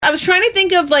I was trying to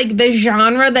think of like the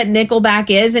genre that Nickelback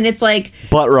is, and it's like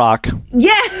butt rock.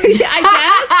 Yeah, I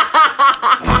guess.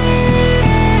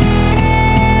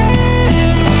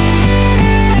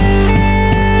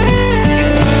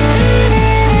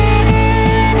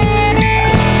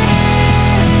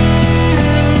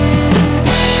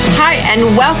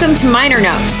 And welcome to Minor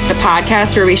Notes, the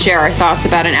podcast where we share our thoughts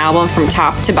about an album from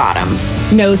top to bottom.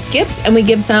 No skips, and we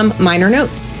give some minor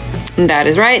notes. That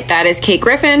is right. That is Kate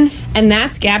Griffin. And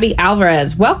that's Gabby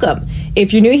Alvarez. Welcome.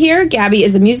 If you're new here, Gabby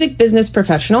is a music business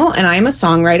professional, and I am a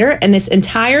songwriter, and this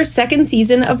entire second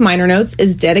season of Minor Notes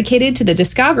is dedicated to the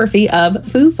discography of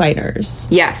Foo Fighters.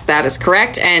 Yes, that is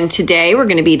correct. And today we're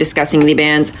going to be discussing the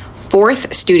band's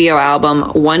fourth studio album,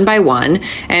 One by One,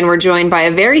 and we're joined by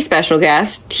a very special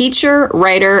guest, teacher,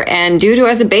 writer, and due to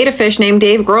as a beta fish named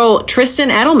Dave Grohl, Tristan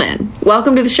Edelman.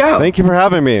 Welcome to the show. Thank you for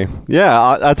having me.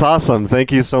 Yeah, that's awesome.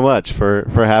 Thank you so much for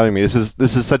having me. This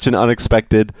is such an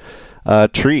unexpected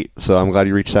treat, so I'm glad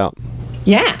you reached out.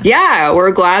 Yeah,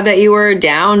 we're glad that you were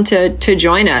down to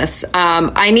join us.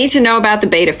 I need to know about the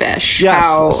beta fish. Yes.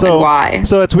 How and why.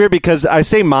 So it's weird because I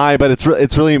say but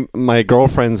it's really my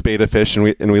girlfriend's beta fish,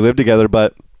 and we live together,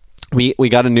 but we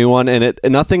got a new one, and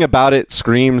nothing about it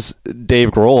screams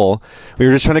Dave Grohl. We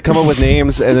were just trying to come up with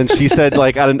names, and then she said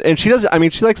and she does. I mean,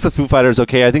 she likes the Foo Fighters.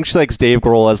 Okay, I think she likes Dave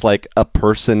Grohl as like a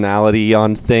personality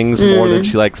on things more than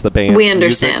she likes the band. We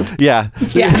understand. Music. Yeah.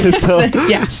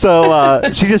 Yeah. So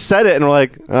she just said it, and we're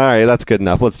like, all right, that's good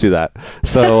enough. Let's do that.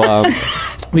 So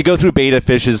we go through beta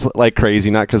fishes like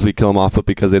crazy, not because we kill them off, but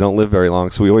because they don't live very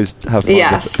long. So we always have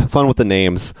fun with the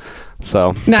names.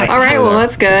 So nice. All right, well,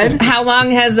 that's good. How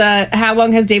long has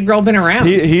Dave Grohl been around?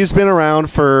 He's been around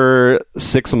for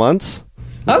 6 months.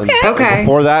 Okay.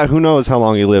 Before that, who knows how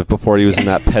long he lived before he was in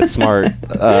that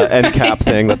PetSmart end cap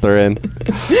thing that they're in.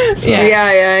 So.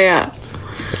 Yeah.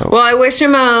 Well, I wish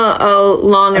him a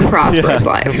long and prosperous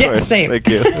life. Yeah, same. Thank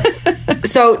you.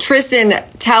 So, Tristan,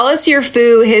 tell us your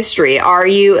Foo history. Are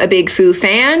you a big Foo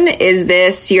fan? Is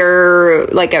this your,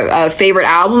 like, a favorite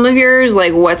album of yours?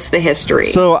 Like, what's the history?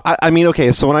 So, I mean,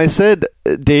 okay, so when I said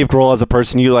Dave Grohl as a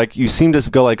person, you seem to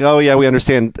go like, oh, yeah, we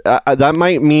understand. That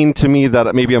might mean to me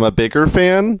that maybe I'm a bigger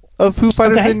fan of Foo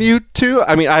Fighters than you two.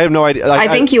 I mean, I have no idea. Like,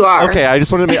 I think you are. Okay, I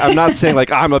just wanted to I'm not saying,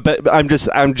 like,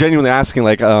 I'm genuinely asking,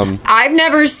 like... I've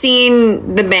never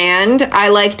seen the band. I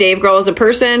like Dave Grohl as a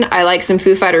person. I like some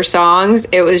Foo Fighters songs.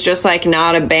 It was just, like,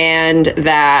 not a band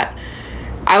that...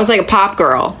 I was like a pop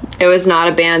girl. It was not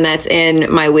a band that's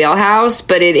in my wheelhouse,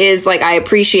 but it is like I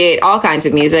appreciate all kinds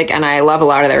of music and I love a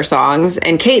lot of their songs.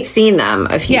 And Kate's seen them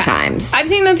a few times. I've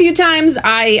seen them a few times.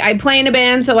 I play in a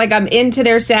band, so like I'm into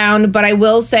their sound, but I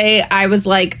will say I was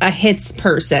like a hits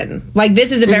person. Like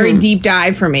this is a very deep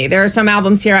dive for me. There are some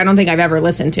albums here I don't think I've ever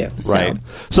listened to. So. Right.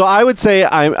 So I would say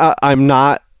I'm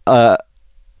not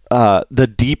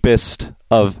the deepest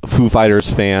of Foo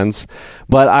Fighters fans,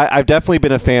 but I've definitely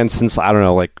been a fan since, I don't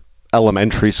know, like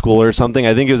elementary school or something.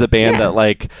 I think it was a band that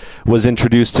like was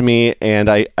introduced to me, and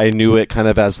I knew it kind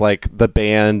of as like the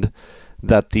band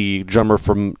that the drummer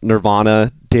from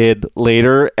Nirvana did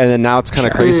later, and then now it's kind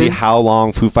of crazy how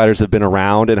long Foo Fighters have been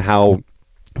around and how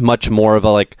much more of a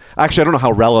like, actually I don't know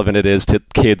how relevant it is to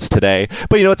kids today,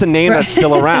 but you know, it's a name that's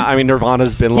still around. I mean,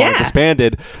 Nirvana's been long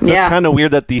disbanded, so it's kind of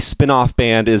weird that the spin-off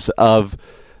band is of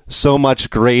so much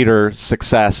greater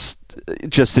success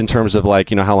just in terms of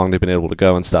like, you know, how long they've been able to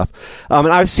go and stuff. And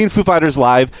I've seen Foo Fighters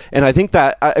live, and I think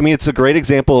that, I mean, it's a great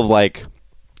example of like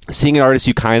seeing an artist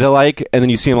you kind of like, and then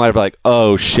you see them live, like,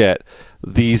 oh shit,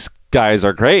 these guys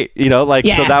are great, you know, like,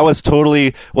 so that was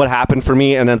totally what happened for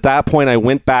me. And at that point I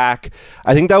went back,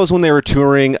 I think that was when they were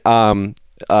touring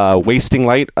Wasting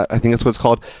Light, I think that's what it's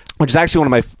called, which is actually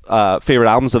one of my favorite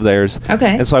albums of theirs.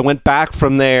 Okay. And so I went back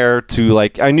from there to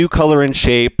like, I knew Color and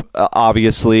Shape,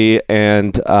 obviously,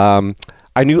 and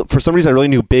I knew, for some reason I really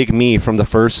knew Big Me from the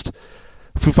first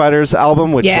Foo Fighters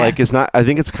album, which like is not, I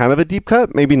think it's kind of a deep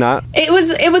cut, maybe not. It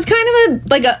was kind of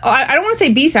like a, I don't want to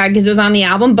say B-side because it was on the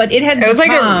album, but it was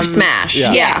like a smash.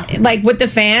 Yeah. Like with the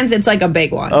fans, it's like a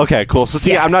big one. Okay, cool. So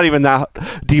see, I'm not even that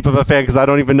deep of a fan because I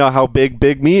don't even know how big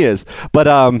Big Me is. But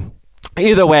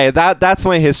either way, that's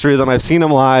my history of them. I've seen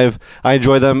them live. I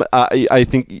enjoy them. I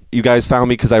think you guys found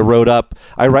me because I wrote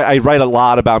a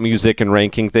lot about music and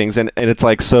ranking things, and it's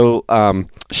like so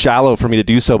shallow for me to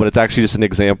do so, but it's actually just an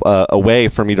example, a way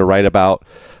for me to write about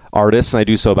artists, and I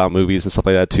do so about movies and stuff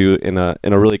like that too, in a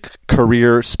really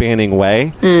career spanning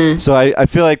way. So I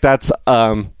feel like that's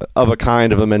of a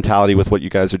kind of a mentality with what you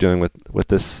guys are doing with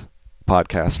this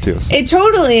podcast too. So. It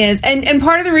totally is. And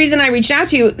part of the reason I reached out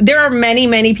to you, there are many,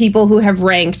 many people who have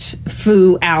ranked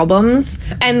Foo albums,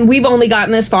 and we've only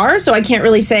gotten this far, so I can't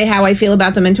really say how I feel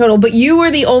about them in total. But you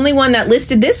were the only one that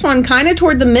listed this one kind of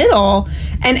toward the middle,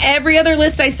 and every other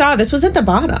list I saw, this was at the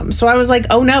bottom. So I was like,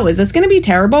 oh no, is this going to be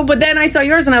terrible? But then I saw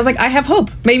yours, and I was like, I have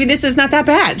hope. Maybe this is not that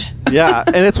bad. Yeah,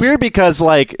 and it's weird because,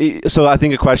 like, so I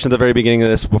think a question at the very beginning of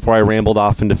this, before I rambled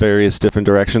off into various different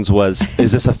directions, was,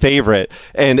 is this a favorite?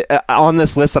 And on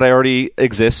this list that I already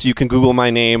exists, you can Google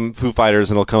my name, Foo Fighters,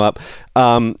 and it'll come up.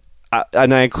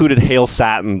 And I included Hail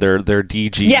Satin, their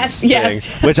DG yes.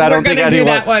 which I don't think anyone. Do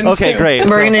that one okay, too. great.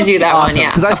 We're going to do that one, yeah.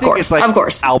 Because I think it's like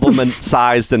album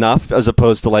sized enough as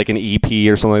opposed to like an EP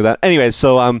or something like that. Anyway,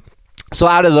 so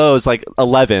out of those, like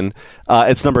 11,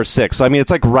 it's number 6. So I mean,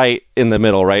 it's like right in the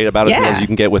middle, right? About as good as you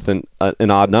can get with an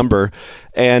odd number.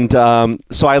 And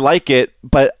so I like it,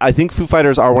 but I think Foo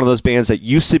Fighters are one of those bands that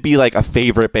used to be like a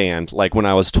favorite band. Like when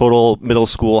I was total middle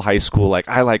school, high school, like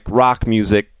I like rock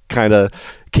music kind of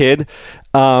kid.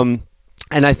 And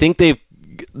I think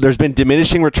there's been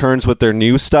diminishing returns with their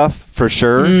new stuff for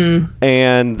sure.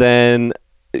 And then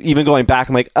even going back,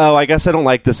 I'm like, oh, I guess I don't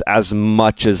like this as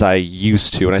much as I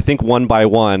used to. And I think One by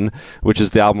One, which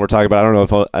is the album we're talking about, I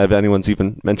don't know if anyone's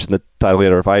even mentioned the title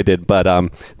yet or if I did, but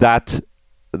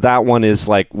that one is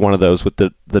like one of those with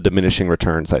the diminishing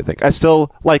returns, I think. I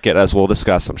still like it, as we'll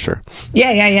discuss, I'm sure.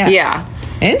 Yeah.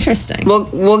 Interesting.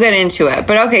 We'll get into it.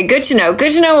 But okay, good to know.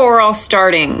 Good to know where we're all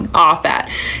starting off at.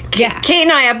 Kate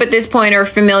and I, up at this point, are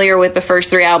familiar with the first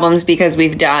 3 albums because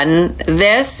we've done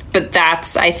this, but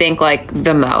that's, I think, like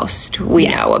the most we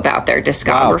know about their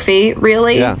discography,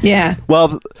 really. Yeah.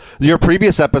 Well, your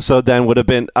previous episode then would have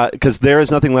been, because There Is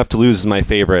Nothing Left to Lose is my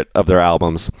favorite of their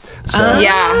albums. So,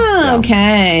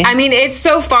 okay. I mean, it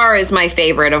so far is my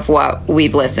favorite of what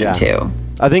we've listened to.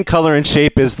 I think Color and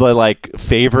Shape is the like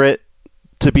favorite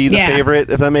to be the favorite,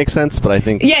 if that makes sense. But I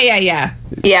think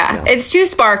Yeah, it's too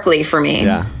sparkly for me.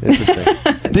 Yeah,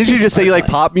 interesting. Did you just say you like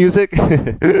pop music?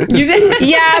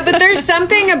 Yeah, but there's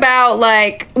something about,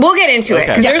 like, we'll get into it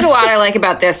because there's a lot I like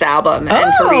about this album,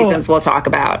 and for reasons we'll talk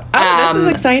about. This is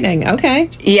exciting. Okay.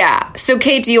 Yeah. So,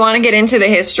 Kate, do you want to get into the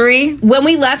history? When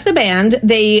we left the band,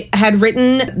 they had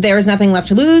written There Is Nothing Left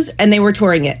to Lose, and they were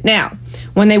touring it. Now,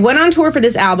 when they went on tour for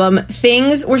this album,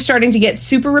 things were starting to get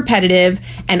super repetitive,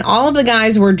 and all of the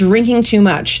guys were drinking too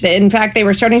much. In fact, they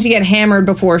were starting to get hammered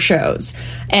before shows.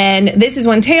 And this is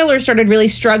when Taylor started really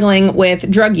struggling with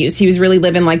drug use. He was really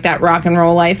living like that rock and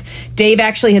roll life. Dave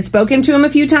actually had spoken to him a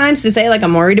few times to say, like,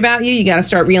 I'm worried about you. You got to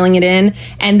start reeling it in.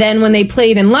 And then when they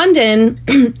played in London,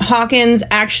 Hawkins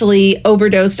actually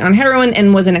overdosed on heroin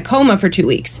and was in a coma for 2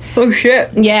 weeks. Oh,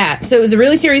 shit. Yeah. So it was a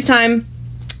really serious time.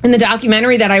 In the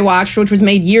documentary that I watched, which was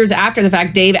made years after the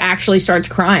fact, Dave actually starts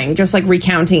crying, just like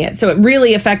recounting it. So it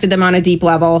really affected them on a deep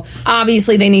level.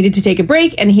 Obviously, they needed to take a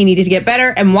break, and he needed to get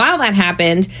better. And while that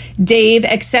happened, Dave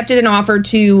accepted an offer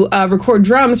to record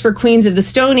drums for Queens of the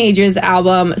Stone Age's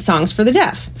album, Songs for the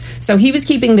Deaf. So he was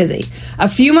keeping busy. A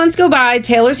few months go by,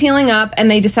 Taylor's healing up,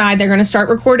 and they decide they're going to start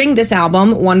recording this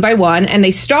album one by one. And they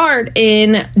start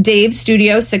in Dave's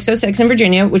studio, 606 in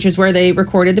Virginia, which is where they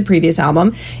recorded the previous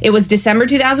album. It was December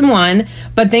 2001,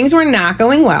 but things were not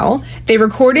going well. They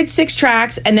recorded 6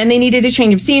 tracks, and then they needed a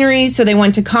change of scenery, so they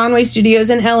went to Conway Studios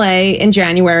in LA in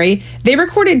January. They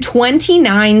recorded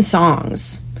 29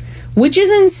 songs, which is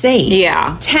insane.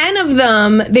 Yeah. 10 of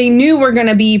them they knew were going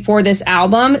to be for this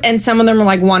album, and some of them were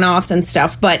like one-offs and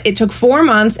stuff, but it took 4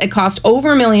 months. It cost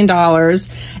over $1 million.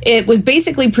 It was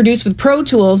basically produced with Pro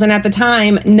Tools, and at the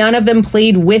time, none of them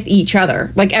played with each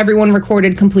other. Like, everyone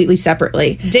recorded completely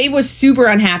separately. Dave was super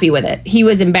unhappy with it. He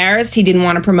was embarrassed. He didn't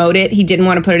want to promote it. He didn't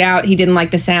want to put it out. He didn't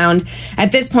like the sound.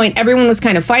 At this point, everyone was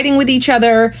kind of fighting with each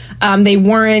other. They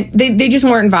just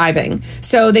weren't vibing.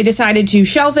 So they decided to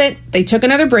shelf it. They took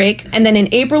another break. And then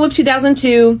in April of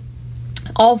 2002,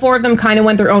 all 4 of them kind of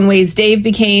went their own ways. Dave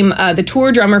became the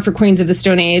tour drummer for Queens of the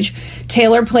Stone Age.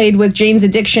 Taylor played with Jane's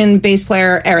Addiction bass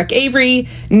player Eric Avery.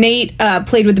 Nate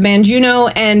played with the band Juno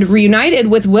and reunited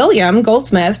with William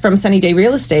Goldsmith from Sunny Day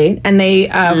Real Estate, and they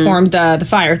formed the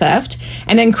Fire Theft.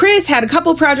 And then Chris had a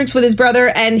couple projects with his brother,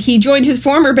 and he joined his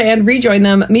former band, rejoined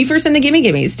them, Me First and the Gimme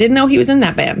Gimmes. Didn't know he was in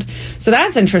that band. So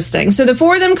that's interesting. So the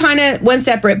 4 of them kind of went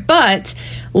separate, but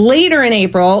later in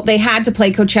April, they had to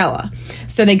play Coachella.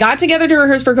 So they got together to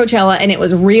rehearse for Coachella, and it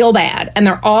was real bad. And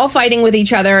they're all fighting with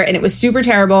each other, and it was super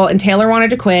terrible, and Taylor wanted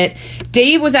to quit.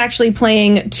 Dave was actually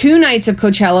playing 2 nights of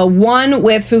Coachella, one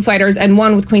with Foo Fighters and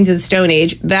one with Queens of the Stone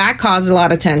Age. That caused a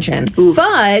lot of tension. Oof.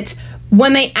 But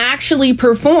when they actually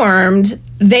performed,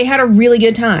 they had a really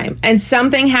good time. And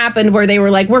something happened where they were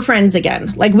like, we're friends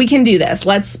again. Like, we can do this.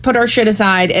 Let's put our shit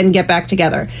aside and get back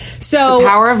together. So The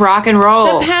power of rock and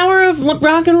roll. the power of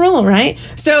rock and roll, right?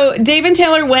 So Dave and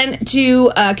Taylor went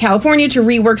to California to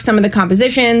rework some of the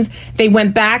compositions. They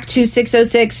went back to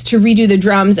 606 to redo the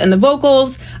drums and the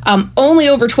vocals. Only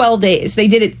over 12 days. They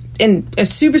did it in a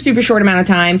super, super short amount of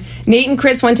time. Nate and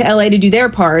Chris went to LA to do their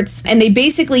parts, and they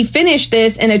basically finished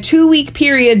this in a 2-week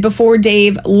period before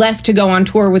Dave left to go on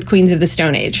tour with Queens of the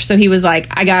Stone Age. So he was like,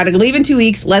 I gotta leave in 2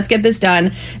 weeks. Let's get this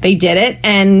done. They did it,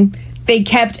 and they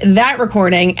kept that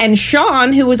recording. And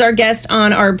Sean, who was our guest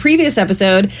on our previous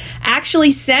episode,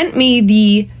 actually sent me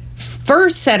the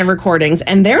first set of recordings,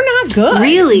 and they're not good.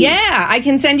 Really? Yeah, I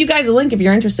can send you guys a link if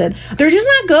you're interested. They're just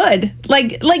not good.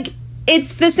 Like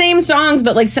it's the same songs,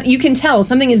 but like you can tell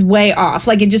something is way off.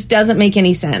 Like, it just doesn't make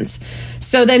any sense.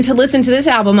 So then to listen to this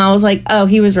album, I was like, oh,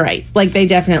 he was right. Like, they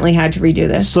definitely had to redo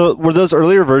this. So were those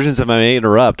earlier versions, if I may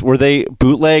interrupt, were they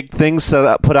bootleg things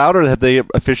put out, or have they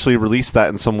officially released that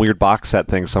in some weird box set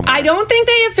thing somewhere? I don't think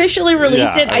they officially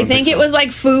released it. I think it was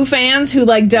like Foo fans who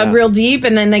like dug real deep,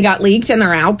 and then they got leaked and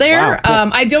they're out there. Wow,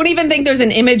 cool. I don't even think there's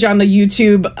an image on the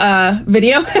YouTube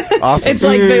video. Awesome. It's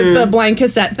like the blank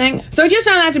cassette thing. So I just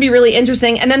found that to be really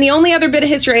interesting. And then the only other bit of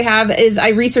history I have is I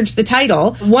researched the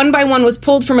title. One by One was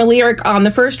pulled from a lyric on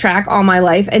the first track, All My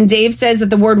Life, and Dave says that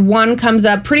the word one comes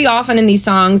up pretty often in these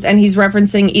songs, and he's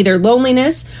referencing either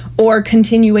loneliness or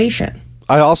continuation.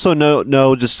 I also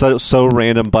know just so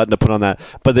random button to put on that,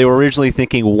 but they were originally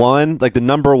thinking one, like the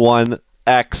number one,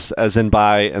 X as in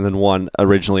by, and then one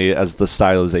originally as the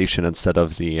stylization instead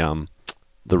of the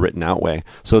written out way.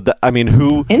 So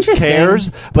who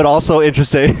cares? But also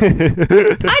interesting.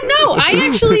 I know. I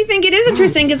actually think it is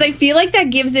interesting because I feel like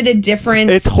that gives it a different.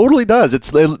 It totally does.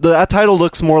 That title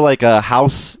looks more like a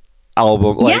house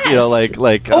album, like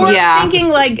yes. Thinking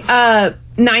like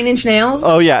 9 Inch Nails.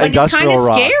 Oh yeah, like industrial it's kind of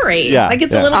rock. scary. Yeah, like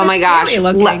it's a little. Oh bit my gosh! scary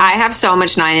looking. I have so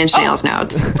much 9 Inch Nails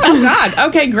notes. Oh God.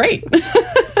 Okay, great.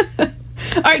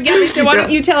 All right, Gabby, so why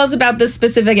don't you tell us about this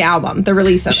specific album, the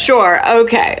release of it? Sure.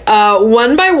 Okay.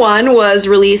 One by One was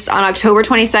released on October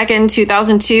 22nd,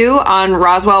 2002 on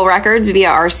Roswell Records via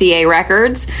RCA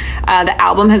Records. The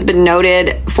album has been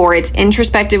noted for its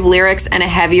introspective lyrics and a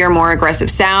heavier, more aggressive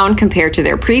sound compared to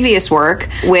their previous work,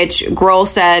 which Grohl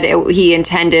said he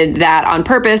intended that on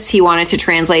purpose. He wanted to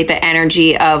translate the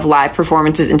energy of live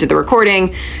performances into the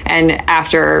recording. And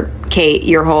after, Kate,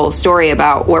 your whole story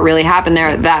about what really happened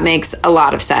there, that makes a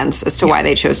lot of sense as to why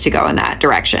they chose to go in that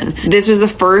direction. This was the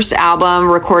first album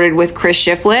recorded with Chris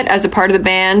Shiflett as a part of the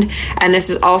band, and this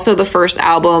is also the first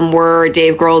album where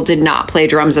Dave Grohl did not play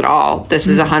drums at all. This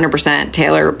is 100%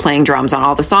 Taylor playing drums on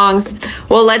all the songs.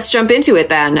 Well, let's jump into it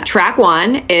then. Track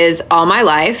 1 is All My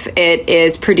Life. It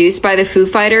is produced by the Foo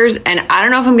Fighters, and I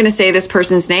don't know if I'm going to say this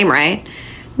person's name right.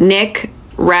 Nick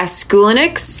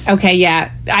Raskulinecz. Okay,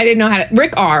 yeah. I didn't know how to...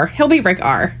 Rick R. He'll be Rick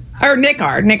R. Or Nick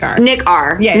R. Nick R.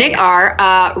 Yeah, Nick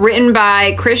R. Written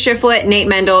by Chris Shiflett, Nate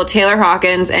Mendel, Taylor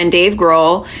Hawkins, and Dave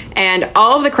Grohl. And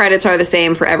all of the credits are the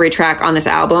same for every track on this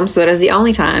album, so that is the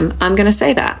only time I'm going to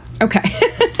say that. Okay.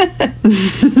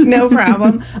 No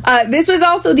problem. This was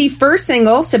also the first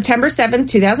single, September 7th,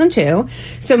 2002.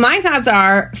 So my thoughts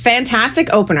are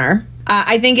fantastic opener.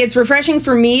 I think it's refreshing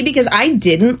for me because I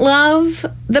didn't love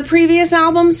the previous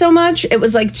album so much. It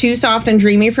was like too soft and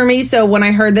dreamy for me. So when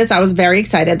I heard this, I was very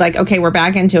excited. Like, okay, we're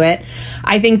back into it.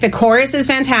 I think the chorus is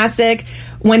fantastic.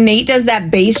 When Nate does that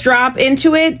bass drop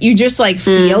into it, you just like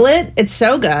feel it. It's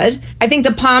so good. I think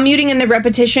the palm muting and the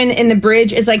repetition in the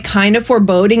bridge is like kind of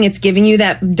foreboding. It's giving you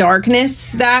that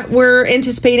darkness that we're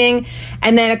anticipating.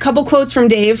 And then a couple quotes from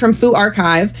Dave from Foo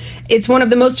Archive. It's one of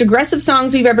the most aggressive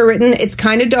songs we've ever written. It's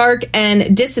kind of dark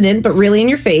and dissonant, but really in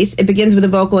your face. It begins with a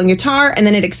vocal and guitar, and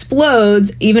then it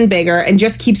explodes even bigger and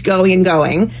just keeps going and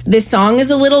going. This song is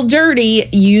a little dirty.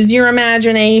 Use your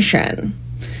imagination.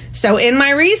 So in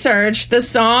my research, the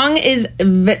song is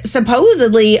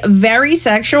supposedly very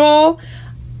sexual.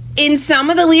 In some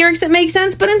of the lyrics, it makes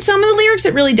sense, but in some of the lyrics,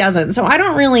 it really doesn't. So I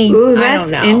don't really. Ooh,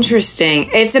 that's I don't know. Interesting.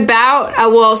 It's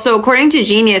about so according to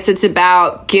Genius, it's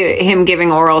about him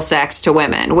giving oral sex to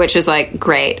women, which is like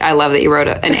great. I love that you wrote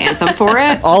an anthem for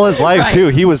it. All his life too.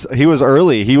 He was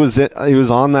early. He was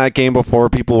on that game before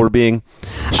people were being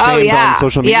shamed on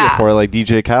social media for it, like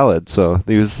DJ Khaled. So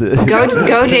he was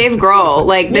go Dave Grohl.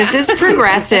 Like this is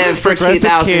progressive for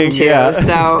 2002. King, yeah.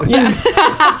 So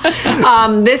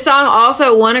this song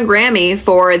also won a Grammy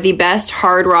for the best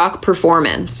hard rock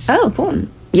performance. Oh, cool.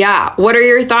 Yeah. What are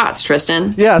your thoughts,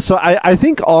 Tristan? Yeah, so I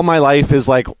think All My Life is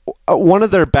like one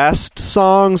of their best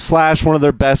songs / one of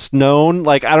their best known.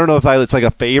 Like, I don't know if it's like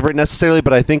a favorite necessarily,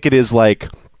 but I think it is like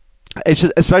it's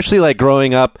just, especially like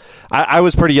growing up, I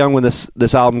was pretty young when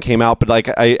this album came out, but like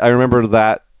I remember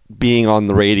that being on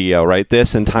the radio, right?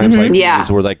 This and Times Like These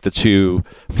were like the two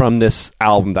from this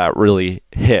album that really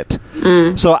hit.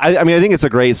 So I mean, I think it's a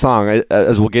great song,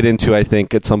 as we'll get into, I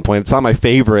think, at some point. It's not my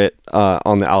favorite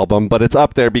on the album, but it's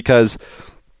up there because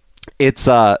it's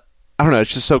I don't know,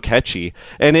 it's just so catchy,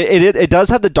 and it does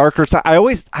have the darker side.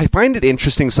 I find it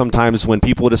interesting sometimes when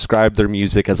people describe their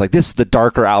music as like, this is the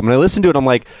darker album, and I listen to it, I'm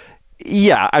like,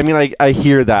 yeah, I mean, I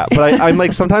hear that, but I'm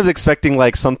like sometimes expecting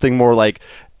like something more like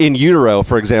In Utero,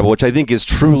 for example, which I think is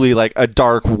truly like a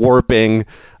dark warping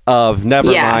of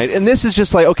Nevermind. Yes. And this is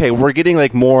just like, okay, we're getting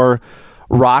like more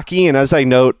rocky, and as I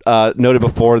noted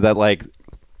before, that like,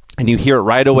 and you hear it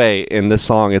right away in this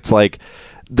song, it's like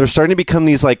they're starting to become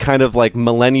these like kind of like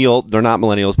millennial, they're not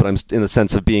millennials, but I'm in the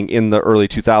sense of being in the early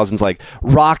 2000s, like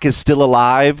rock is still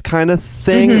alive kind of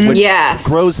thing, which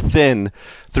grows thin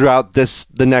throughout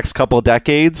the next couple of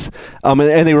decades. And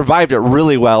they revived it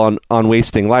really well on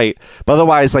Wasting Light. But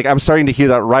otherwise, like, I'm starting to hear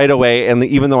that right away. And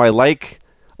even though I like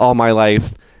All My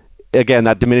Life, again,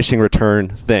 that diminishing return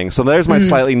thing. So there's my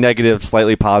slightly negative,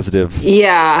 slightly positive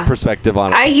perspective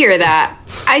on it. I hear that.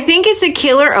 I think it's a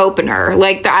killer opener.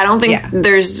 Like, I don't think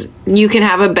you can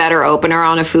have a better opener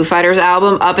on a Foo Fighters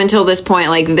album. Up until this point,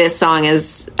 like, this song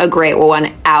is a great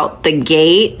one out the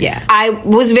gate. Yeah. I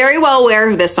was very well aware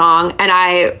of this song, and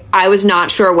I was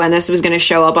not sure when this was going to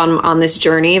show up on this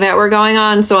journey that we're going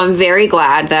on. So I'm very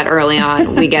glad that early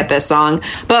on we get this song.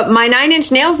 But my Nine Inch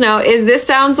Nails note is this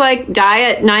sounds like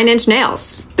Diet Nine Inch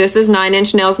Nails. This is Nine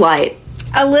Inch Nails Light.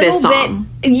 A little bit.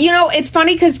 You know, it's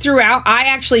funny because throughout, I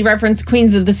actually reference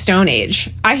Queens of the Stone Age.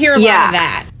 I hear a lot of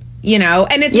that, you know,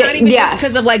 and it's not even just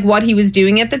because of like what he was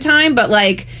doing at the time, but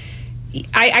like,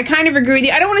 I kind of agree with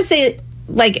you. I don't want to say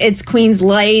like it's Queen's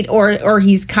Light or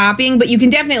he's copying, but you can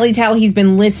definitely tell he's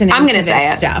been listening to this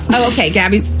stuff. Oh, okay.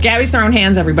 Gabby's throwing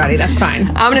hands, everybody. That's fine.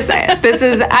 I'm going to say it. This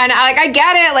is, and I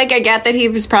get it. Like, I get that he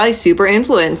was probably super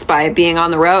influenced by being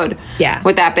on the road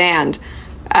with that band.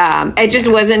 It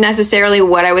just wasn't necessarily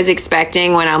what I was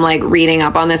expecting when I'm like reading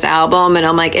up on this album, and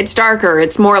I'm like, it's darker,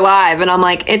 it's more live, and I'm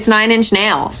like, it's Nine Inch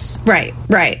Nails. Right.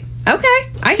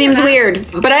 Okay. Seems weird,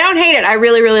 but I don't hate it. I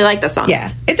really, really like this song.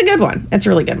 Yeah, it's a good one. It's a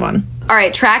really good one. All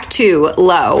right, track 2,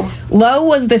 Low. Low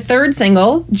was the third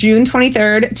single, June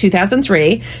 23rd,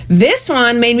 2003. This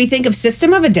one made me think of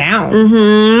System of a Down.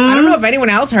 I don't know if anyone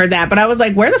else heard that, but I was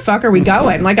like, where the fuck are we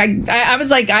going? Like, I was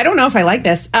like, I don't know if I like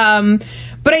this.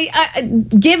 But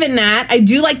given that, I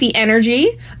do like the energy.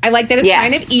 I like that it's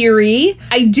kind of eerie.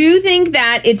 I do think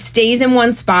that it stays in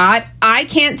one spot. I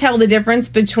can't tell the difference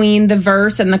between the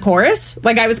verse and the chorus.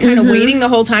 Like, I was kind of waiting the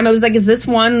whole time. I was like, is this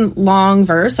one long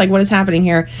verse? Like, what is happening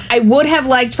here? I would have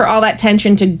liked for all that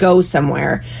tension to go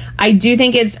somewhere. I do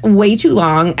think it's way too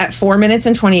long at 4 minutes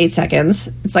and 28 seconds.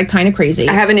 It's like kind of crazy.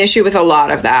 I have an issue with a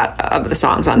lot of the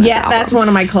songs on this album. Yeah, that's one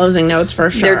of my closing notes for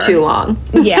sure. They're too long.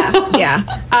 Yeah.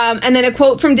 And then a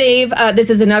quote from Dave. This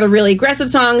is another really aggressive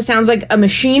song. Sounds like a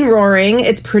machine roaring.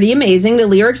 It's pretty amazing. The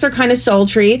lyrics are kind of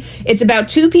sultry. It's about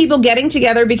two people getting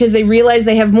together because they realize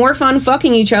they have more fun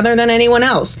fucking each other than anyone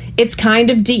else. It's kind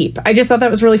of deep. I just thought that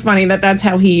was really funny that that's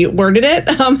how he worded it.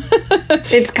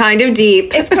 It's kind of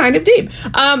deep. It's kind of deep.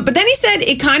 But then he said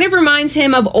it kind of reminds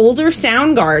him of older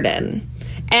Soundgarden.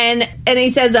 And he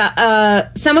says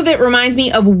some of it reminds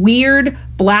me of weird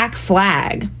Black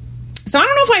Flag. So I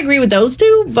don't know if I agree with those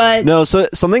two, but... No, so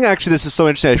something actually, this is so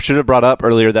interesting, I should have brought up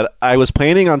earlier that I was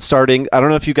planning on starting, I don't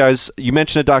know if you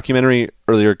mentioned a documentary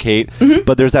earlier, Kate,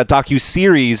 but there's that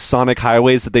docu-series, Sonic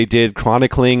Highways, that they did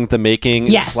chronicling the making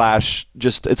 /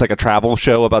 just, it's like a travel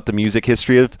show about the music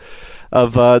history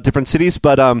of different cities,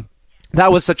 but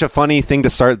that was such a funny thing to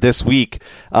start this week,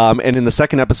 and in the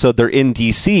second episode, they're in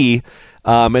DC,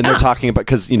 and they're talking about,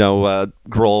 because, you know,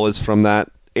 Grohl is from that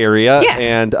area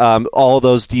and all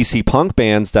those DC punk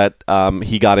bands that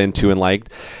he got into and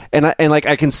liked, and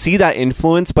I can see that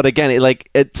influence, but again, it like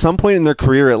at some point in their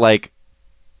career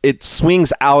it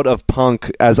swings out of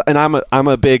punk and I'm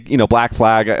a big, you know, Black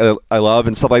Flag I love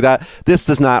and stuff like that. This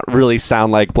does not really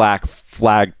sound like Black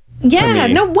Flag to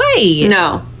me. No way.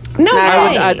 No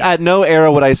way. At no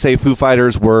era would I say Foo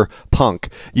Fighters were punk.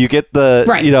 You get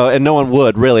the, you know, and no one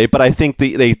would really, but I think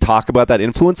they talk about that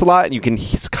influence a lot, and you can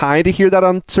kind of hear that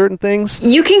on certain things.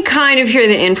 You can kind of hear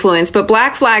the influence, but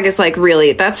Black Flag is like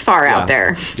really, that's far out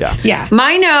there. Yeah.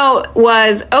 My note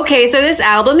was, okay, so this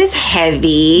album is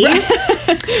heavy.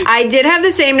 I did have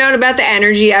the same note about the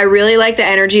energy. I really like the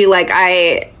energy. Like,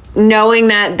 knowing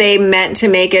that they meant to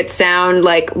make it sound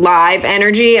like live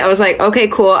energy, I was like, okay,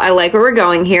 cool. I like where we're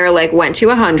going here. Like, went to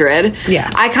 100. Yeah.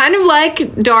 I kind of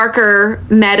like darker,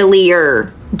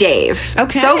 metalier Dave.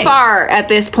 Okay. So far at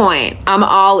this point, I'm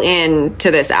all in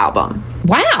to this album.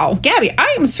 Wow, Gabby,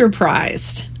 I am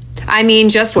surprised. I mean,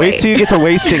 just Wait wait. till you get to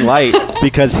Wasting Light,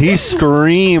 because he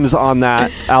screams on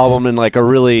that album in like a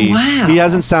really. Wow. He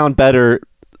hasn't sounded better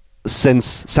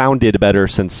since then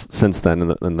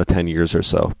in the 10 years or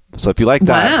so. So if you like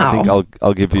that, Wow. I think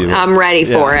I'll give you. I'm ready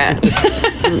for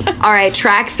it. All right,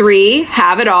 track 3,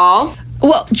 Have It All.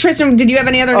 Well, Tristan, did you have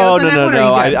any other notes on that one?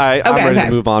 No. Or are you good? I'm ready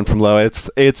to move on from Low. It's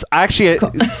actually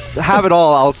Have It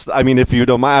All. I mean, if you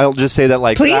don't mind, I'll just say that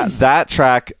like that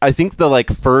track. I think the like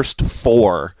first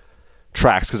 4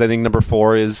 tracks, because I think number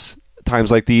 4 is Times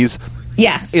Like These.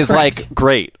 Yes, is correct. like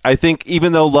great. I think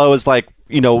even though Low is like,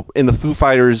 you know, in the Foo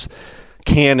Fighters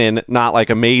canon, not like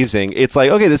amazing, it's like,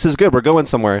 okay, this is good, we're going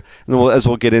somewhere, and as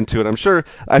we'll get into it, I'm sure,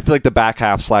 I feel like the back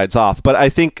half slides off, but I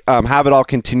think Have It All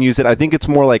continues it. I think it's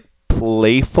more like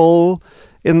playful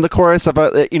in the chorus of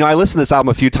I listened to this album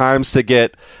a few times to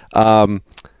get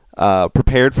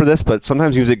prepared for this, but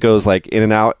sometimes music goes like in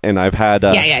and out, and I've had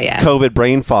COVID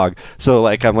brain fog, so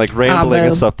like I'm like rambling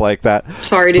and stuff like that.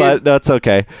 Sorry, dude. But that's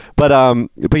okay. But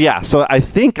yeah, so I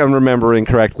think I'm remembering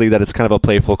correctly that it's kind of a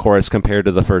playful chorus compared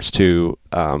to the first 2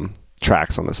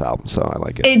 tracks on this album, so I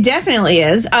like it. It definitely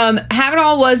is. Have It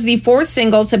All was the 4th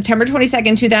single, September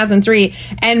 22nd, 2003.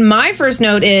 And my first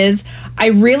note is, I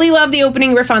really love the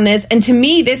opening riff on this. And to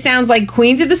me, this sounds like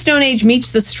Queens of the Stone Age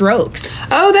meets The Strokes.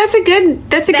 Oh, that's a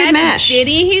good mesh.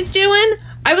 Ditty he's doing.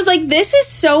 I was like, this is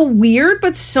so weird,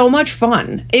 but so much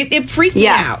fun. It freaked me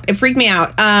out. It freaked me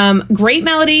out. Great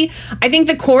melody. I think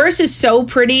the chorus is so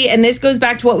pretty. And this goes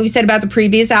back to what we said about the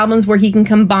previous albums, where he can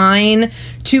combine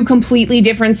 2 completely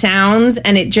different sounds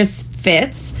and it just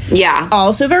fits. Yeah.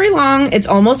 Also very long. It's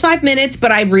almost 5 minutes,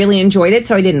 but I really enjoyed it,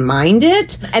 so I didn't mind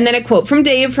it. And then a quote from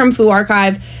Dave from Foo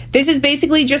Archive. This is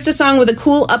basically just a song with a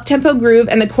cool up-tempo groove,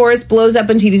 and the chorus blows up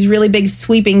into these really big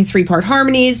sweeping 3-part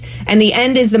harmonies, and the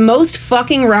end is the most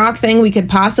fucking rock thing we could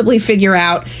possibly figure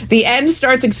out. The end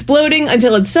starts exploding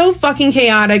until it's so fucking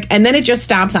chaotic, and then it just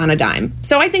stops on a dime.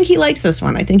 So I think he likes this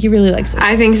one. I think he really likes it.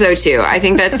 I think so too. I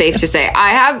think that's safe to say.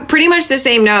 I have pretty much the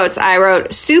same notes. I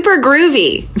wrote super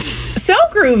groovy. So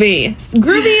groovy.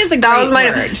 Groovy is a great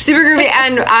word. Super groovy.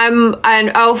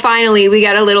 And finally we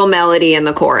got a little melody in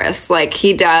the chorus. Like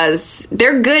he does.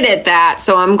 They're good at that.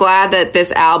 So I'm glad that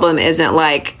this album isn't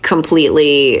like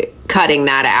completely cutting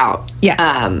that out. Yes.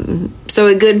 So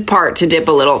a good part to dip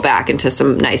a little back into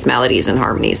some nice melodies and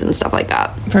harmonies and stuff like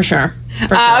that. For sure.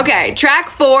 Okay, track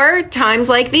 4, Times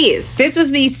Like These. This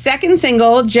was the 2nd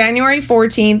single, January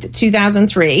 14th,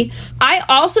 2003. I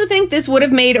also think this would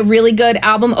have made a really good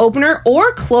album opener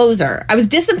or closer. I was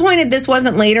disappointed this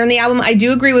wasn't later in the album. I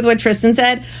do agree with what Tristan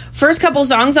said. First couple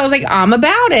songs, I was like, I'm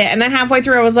about it. And then halfway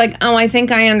through, I was like, oh, I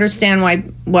think I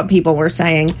understand what people were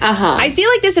saying. I feel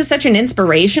like this is such an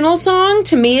inspirational song.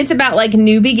 To me, it's about like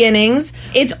new beginnings.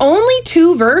 It's only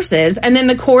 2 verses, and then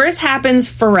the chorus happens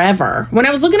forever. When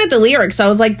I was looking at the lyrics, I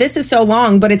was like, this is so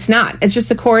long, but it's not. It's just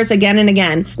the chorus again and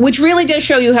again, which really does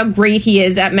show you how great he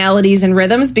is at melodies and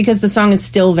rhythms, because the song is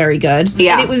still very good.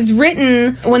 Yeah. And it was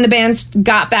written when the band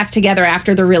got back together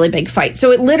after the really big fight.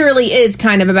 So it literally is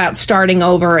kind of about starting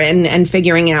over and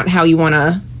figuring out how you want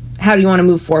to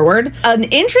move forward. An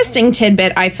interesting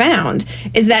tidbit I found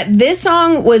is that this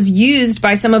song was used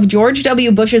by some of George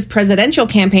W. Bush's presidential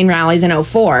campaign rallies in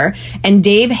 2004, and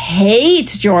Dave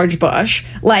hates George Bush,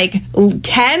 like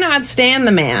cannot stand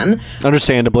the man.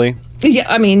 Understandably. Yeah,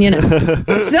 I mean, you know.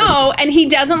 So, and he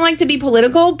doesn't like to be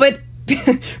political, but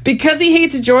because he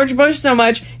hates George Bush so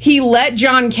much, he let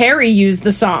John Kerry use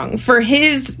the song for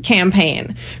his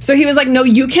campaign. So he was like, no,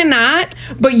 you cannot,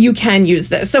 but you can use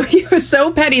this. So he was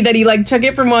so petty that he like took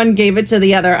it from one, gave it to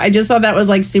the other. I just thought that was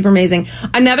like super amazing.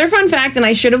 Another fun fact, and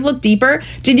I should have looked deeper.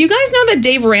 Did you guys know that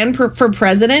Dave ran for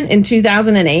president in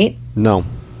 2008? No.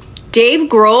 Dave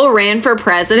Grohl ran for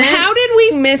president? How did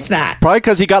we miss that? Probably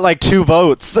because he got like 2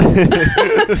 votes.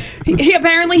 He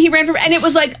apparently ran for, and it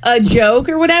was like a joke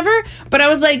or whatever. But I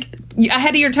was like, ahead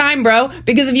of your time, bro.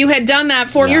 Because if you had done that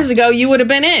 4 years ago, you would have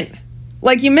been in.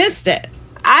 Like, you missed it.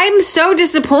 I'm so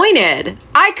disappointed.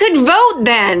 I could vote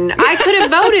then. I could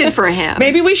have voted for him.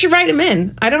 Maybe we should write him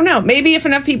in. I don't know. Maybe if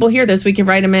enough people hear this, we could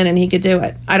write him in and he could do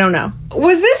it. I don't know.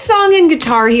 Was this song in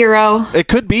Guitar Hero? It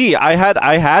could be. I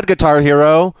had Guitar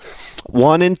Hero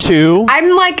 1 and 2.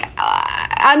 I'm like,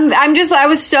 I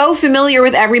was so familiar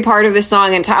with every part of the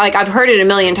song, and like I've heard it a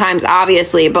million times,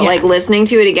 obviously, but like listening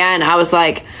to it again, I was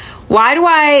like, why do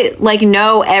I like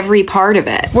know every part of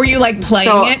it? Were you like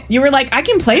playing it? You were like, I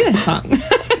can play this song.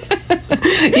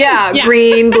 Yeah,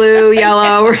 green, blue,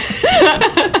 yellow.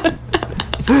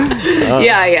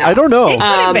 Yeah. I don't know.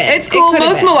 It's cool.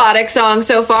 Most melodic song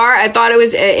so far. I thought it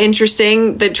was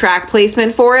interesting, the track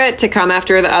placement for it to come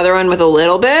after the other one with a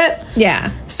little bit.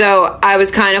 Yeah. So I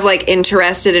was kind of like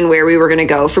interested in where we were going to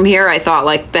go from here. I thought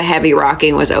like the heavy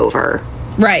rocking was over.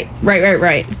 Right.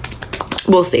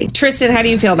 We'll see. Tristan, how do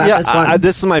you feel about this one?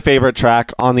 This is my favorite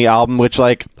track on the album, which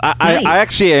like I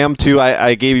actually am too.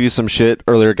 I gave you some shit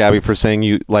earlier, Gabby, for saying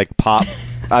you like pop.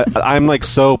 I'm like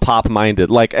so pop minded.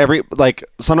 Like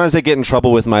sometimes I get in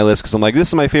trouble with my list because I'm like, this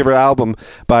is my favorite album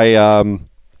by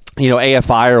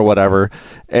AFI or whatever,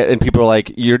 and people are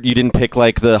like, you didn't pick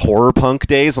like the horror punk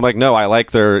days. I'm like, no, I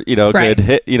like their good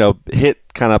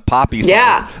hit kind of poppy songs.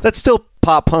 Yeah, that's still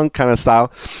pop punk kind of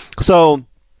style. So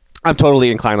I'm totally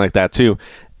inclined like that too.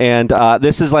 And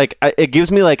this is like, it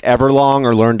gives me like Everlong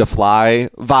or Learn to Fly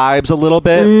vibes a little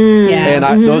bit. And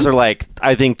those are like,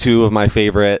 I think, two of my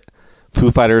favorite Foo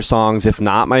Fighters songs, if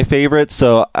not my favorite.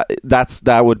 So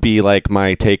that would be like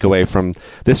my takeaway from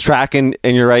this track. And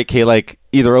you're right, Kay, like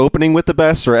either opening with the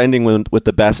best or ending with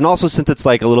the best. And also since it's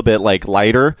like a little bit like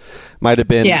lighter, might have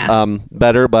been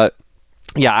better. But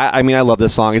yeah, I mean, I love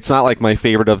this song. It's not like my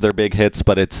favorite of their big hits,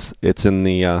 but it's in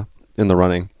the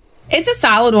running. It's a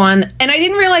solid one. And I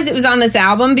didn't realize it was on this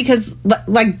album because,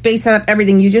 like, based on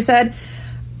everything you just said,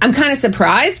 I'm kind of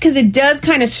surprised because it does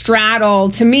kind of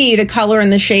straddle, to me, the color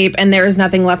and the shape, and There Is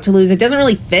Nothing Left to Lose. It doesn't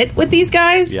really fit with these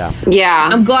guys. Yeah.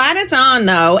 I'm glad it's on,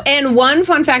 though. And one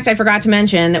fun fact I forgot to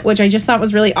mention, which I just thought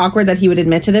was really awkward that he would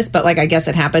admit to this, but, like, I guess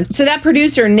it happened. So that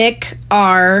producer, Nick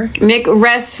Raskulinix.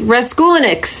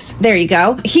 There you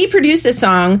go. He produced this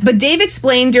song, but Dave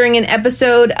explained during an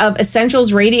episode of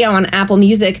Essentials Radio on Apple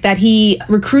Music that he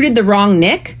recruited the wrong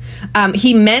Nick.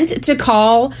 He meant to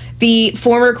call the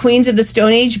former Queens of the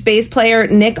Stone Age bass player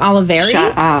Nick Oliveri.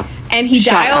 Shut up. And he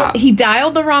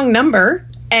dialed the wrong number.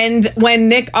 And when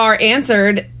Nick R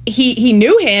answered, he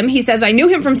knew him. He says, I knew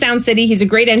him from Sound City. He's a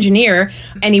great engineer.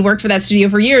 And he worked for that studio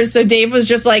for years. So Dave was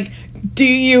just like, do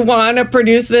you want to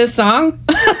produce this song?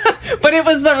 But it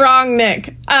was the wrong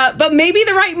Nick. But maybe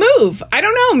the right move. I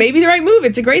don't know. Maybe the right move.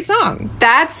 It's a great song.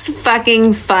 That's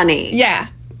fucking funny. Yeah.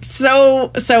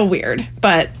 So weird,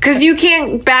 but because you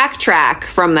can't backtrack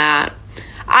from that.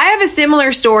 I have a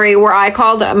similar story where I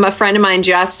called a friend of mine,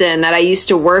 Justin, that I used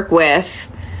to work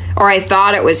with, or I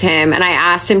thought it was him, and I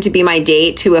asked him to be my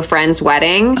date to a friend's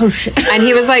wedding. Oh shit! And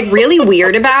he was like really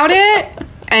weird about it,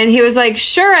 and he was like,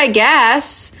 "Sure, I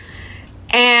guess."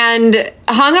 And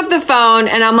hung up the phone,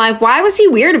 and I'm like, why was he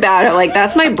weird about it? Like,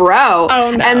 that's my bro.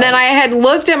 Oh, no. And then I had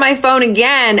looked at my phone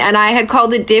again, and I had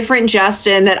called a different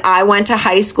Justin that I went to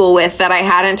high school with that I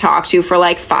hadn't talked to for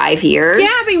like 5 years.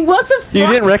 Gabby, what the fuck? You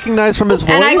didn't recognize from his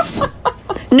voice?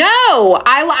 No,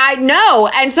 I know.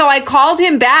 And so I called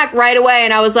him back right away,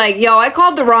 and I was like, yo, I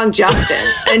called the wrong Justin.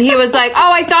 And he was like,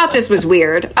 oh, I thought this was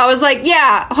weird. I was like,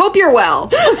 yeah, hope you're well.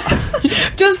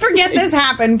 Just forget this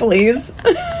happened, please.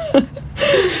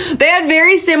 They had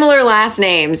very similar last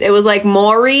names. It was like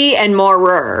Maury and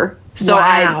Maurer. So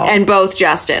wow. and both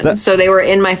Justin. So they were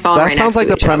in my phone right next to each other. That sounds like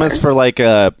the premise for like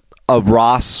a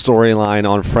Ross storyline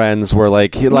on Friends, where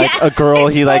like a girl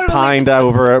he like pined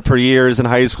over for years in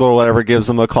high school or whatever gives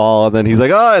him a call, and then he's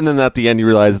like, oh, and then at the end you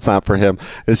realize it's not for him.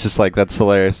 It's just like, that's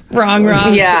hilarious. Wrong.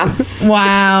 Yeah.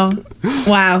 Wow.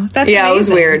 That's amazing. It was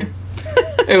weird.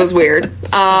 It was weird.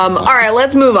 All right,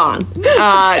 let's move on.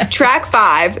 Track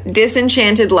 5,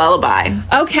 Disenchanted Lullaby.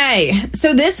 Okay,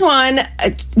 so this one,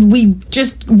 we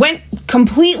just went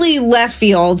completely left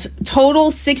field,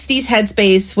 total 60s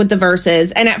headspace with the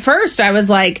verses. And at first I was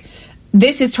like,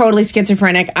 this is totally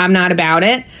schizophrenic. I'm not about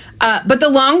it. But the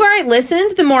longer I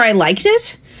listened, the more I liked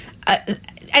it.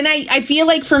 And I feel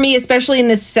like for me, especially in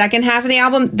the second half of the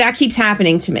album, that keeps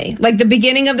happening to me. Like the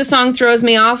beginning of the song throws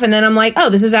me off, and then I'm like, oh,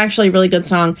 this is actually a really good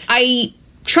song. I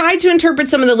tried to interpret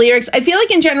some of the lyrics. I feel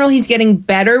like in general he's getting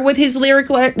better with his lyric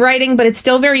writing, but it's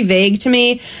still very vague to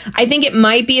me. I think it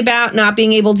might be about not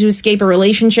being able to escape a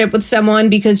relationship with someone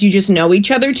because you just know each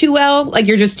other too well. Like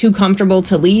you're just too comfortable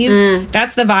to leave.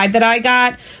 That's the vibe that I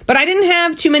got. But I didn't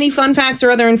have too many fun facts or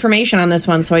other information on this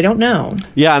one, so I don't know.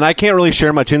 Yeah, and I can't really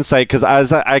share much insight because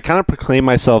I kind of proclaim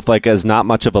myself like as not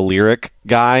much of a lyric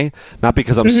guy, not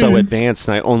because I'm so advanced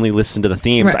and I only listen to the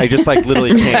themes. Right. I just like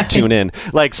literally can't tune in.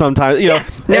 Like sometimes,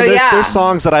 there's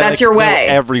songs that I That's like, your way.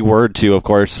 know every word to, of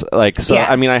course. Like so, Yeah.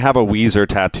 I mean, I have a Weezer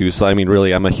tattoo, so I mean,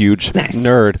 really, I'm a huge Nice.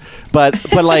 nerd.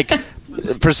 But like,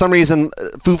 for some reason,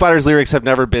 Foo Fighters lyrics have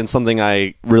never been something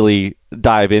I really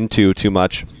dive into too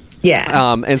much.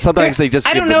 Yeah. And sometimes they just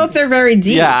I give don't know them- if they're very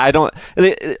deep. Yeah,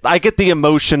 I get the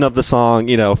emotion of the song,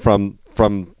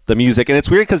 from the music, and it's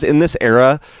weird because in this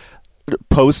era,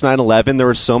 post 9/11, there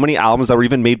were so many albums that were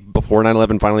even made before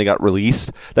 9/11 finally got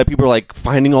released that people are like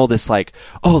finding all this like,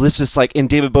 oh, this is like in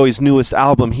David Bowie's newest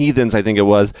album, Heathens, I think it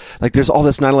was. Like, there's all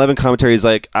this 9/11 commentary. He's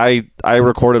like, I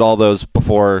recorded all those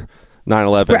before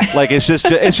 9/11. Right. Like, it's just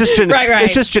Right.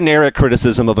 it's just generic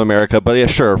criticism of America. But yeah,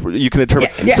 sure, you can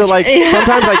interpret. Yeah. So like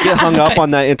sometimes I get hung up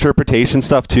on that interpretation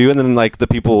stuff too, and then like the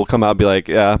people will come out and be like,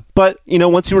 yeah. But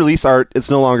once you release art,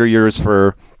 it's no longer yours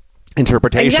for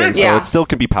interpretation. Exactly. So Yeah. it still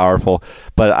can be powerful.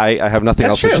 But I have nothing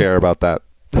That's else true. to share about that.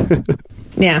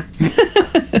 Yeah.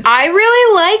 I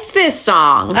really liked this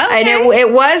song. Okay. And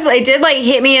it did like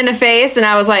hit me in the face, and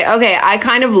I was like, okay, I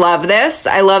kind of love this.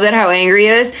 I love that how angry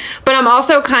it is. But I'm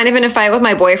also kind of in a fight with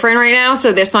my boyfriend right now,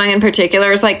 so this song in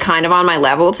particular is like kind of on my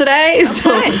level today. So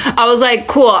I was like,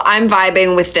 cool, I'm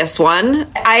vibing with this one.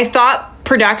 I thought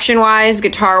production wise,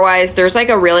 guitar wise, there's like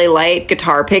a really light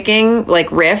guitar picking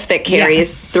like riff that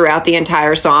carries throughout the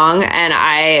entire song, and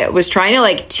I was trying to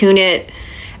like tune it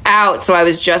out, so I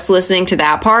was just listening to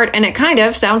that part, and it kind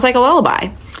of sounds like a lullaby.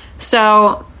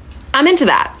 So I'm into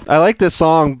that. I like this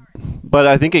song, but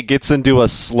I think it gets into a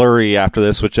slurry after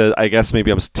this, which I guess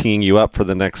maybe I'm teeing you up for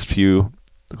the next few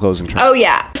closing tracks. Oh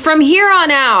yeah, from here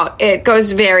on out, it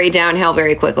goes very downhill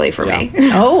very quickly for me.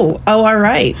 Oh, all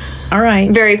right. All right.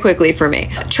 Very quickly for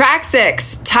me. Track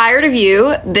 6, Tired of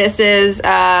You. This is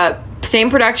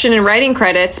same production and writing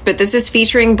credits, but this is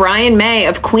featuring Brian May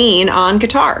of Queen on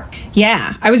guitar.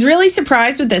 Yeah, I was really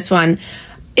surprised with this one.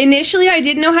 Initially, I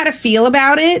didn't know how to feel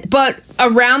about it, but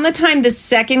around the time the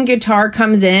second guitar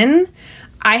comes in,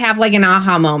 I have like an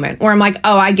aha moment where I'm like,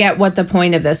 oh, I get what the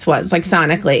point of this was, like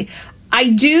sonically. I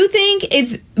do think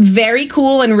it's very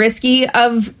cool and risky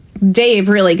of Dave,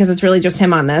 really, because it's really just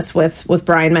him on this with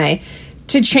Brian May,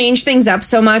 to change things up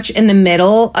so much in the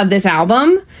middle of this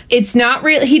album. It's not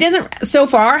really, he doesn't, so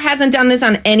far, hasn't done this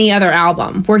on any other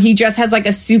album where he just has like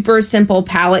a super simple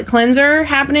palette cleanser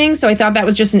happening. So I thought that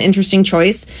was just an interesting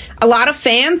choice. A lot of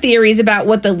fan theories about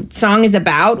what the song is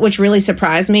about, which really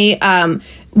surprised me.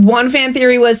 One fan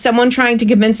theory was someone trying to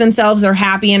convince themselves they're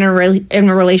happy in a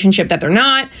relationship that they're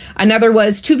not. Another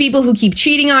was two people who keep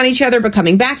cheating on each other but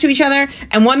coming back to each other.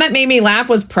 And one that made me laugh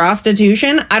was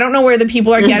prostitution. I don't know where the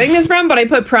people are getting this from, but I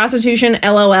put prostitution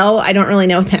LOL. I don't really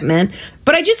know what that meant.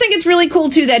 But I just think it's really cool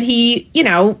too that he,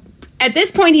 at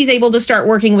this point he's able to start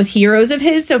working with heroes of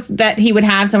his, so that he would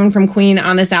have someone from Queen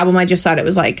on this album. I just thought it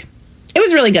was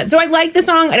really good. So I like the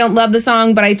song. I don't love the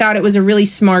song, but I thought it was a really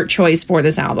smart choice for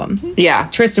this album. Yeah.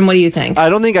 Tristan, what do you think? I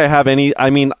don't think I have any. I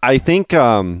mean, I think,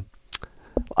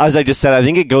 as I just said, I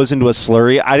think it goes into a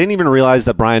slurry. I didn't even realize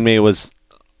that Brian May was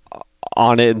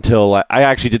on it until I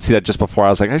actually did see that just before. I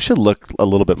was like, I should look a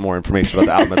little bit more information about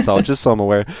the album itself, just so I'm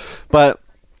aware. But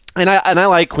and I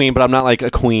like Queen, but I'm not like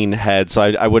a Queen head, so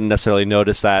I wouldn't necessarily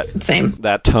notice that Same.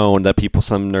 that tone that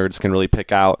some nerds can really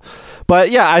pick out.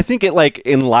 But yeah, I think it like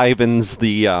enlivens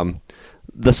the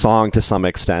song to some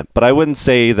extent. But I wouldn't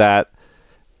say that.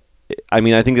 I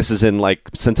mean, I think this is in like,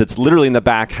 since it's literally in the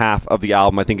back half of the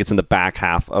album, I think it's in the back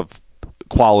half of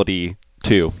quality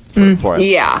too for it.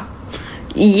 Yeah.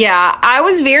 Yeah, I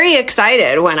was very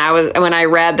excited when I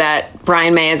read that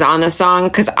Brian May is on the song,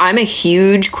 because I'm a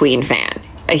huge Queen fan.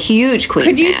 A huge Queen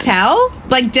fan. Could you tell?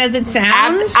 Like, does it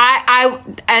sound? I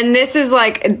and this is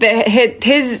like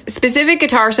his specific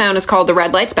guitar sound is called the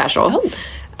Red Light Special.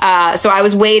 So I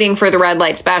was waiting for the Red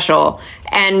Light Special,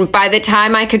 and by the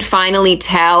time I could finally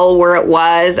tell where it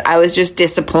was, I was just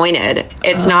disappointed.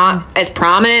 It's not as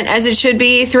prominent as it should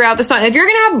be throughout the song. If you're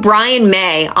gonna have Brian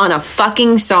May on a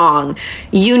fucking song,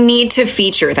 you need to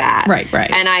feature that. Right.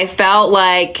 And I felt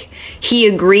like he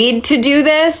agreed to do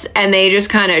this, and they just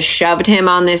kind of shoved him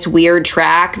on this weird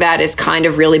track that is kind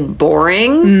of really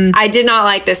boring. I did not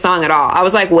like this song at all. I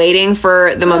was like waiting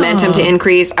for the momentum to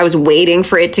increase. I was waiting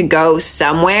for it to go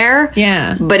somewhere.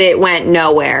 Yeah. But it went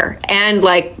nowhere. And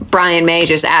like Brian May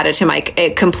just added to my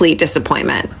complete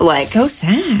disappointment. Like, So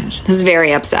sad. I was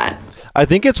very upset. I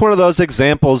think it's one of those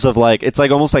examples of like, it's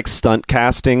like almost like stunt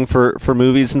casting for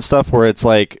movies and stuff, where it's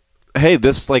like, hey,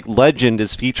 this like legend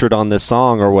is featured on this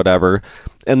song or whatever,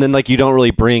 and then like you don't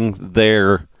really bring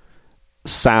their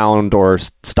sound or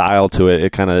style to it.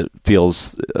 It kind of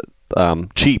feels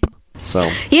cheap. So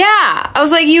Yeah. I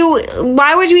was like,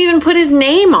 why would you even put his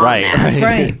name on Right, this?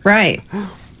 right. Right.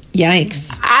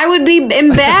 Yikes. I would be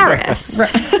embarrassed.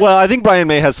 Well, I think Brian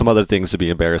May has some other things to be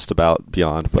embarrassed about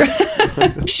beyond.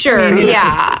 But. Sure,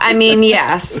 yeah. I mean,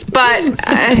 yes. But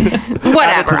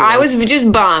whatever. I was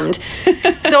just bummed.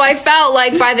 So I felt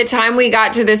like by the time we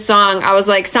got to this song, I was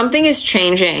like, something is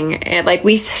changing. Like,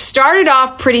 we started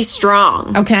off pretty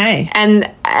strong. Okay. And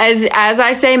as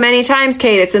I say many times,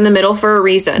 Kate, it's in the middle for a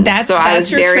reason. So I was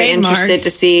your very trademark. interested to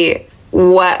see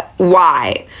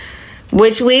why.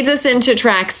 Which leads us into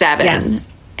track 7. Yes.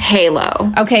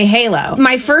 Halo. Okay, Halo.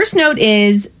 My first note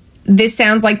is, this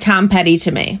sounds like Tom Petty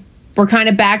to me. We're kind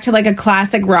of back to like a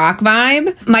classic rock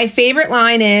vibe. My favorite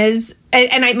line is,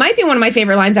 and it might be one of my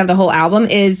favorite lines out of the whole album,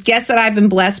 is, guess that I've been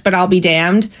blessed, but I'll be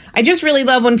damned. I just really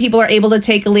love when people are able to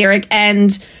take a lyric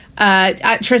and...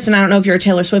 Tristan, I don't know if you're a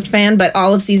Taylor Swift fan, but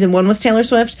all of season 1 was Taylor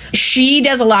Swift. She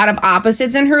does a lot of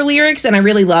opposites in her lyrics, and I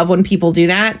really love when people do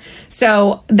that.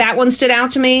 So that one stood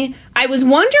out to me. I was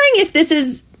wondering if this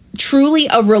is truly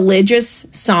a religious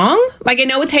song. Like, I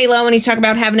know it's Halo and he's talking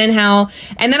about heaven and hell.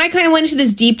 And then I kind of went into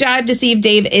this deep dive to see if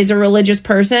Dave is a religious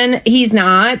person. He's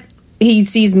not. He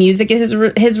sees music as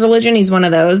his religion. He's one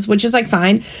of those, which is like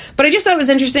fine. But I just thought it was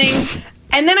interesting.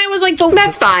 And then I was like, but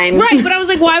that's fine. Right. But I was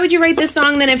like, why would you write this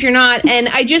song then if you're not? And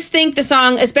I just think the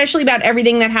song, especially about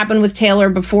everything that happened with Taylor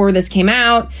before this came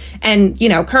out and, you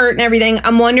know, Kurt and everything,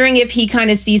 I'm wondering if he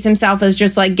kind of sees himself as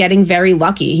just like getting very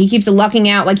lucky. He keeps lucking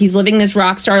out like he's living this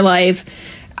rock star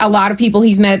life. A lot of people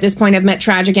he's met at this point have met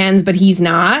tragic ends, but he's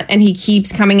not, and he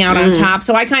keeps coming out on top.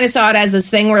 So I kind of saw it as this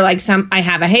thing where, like, I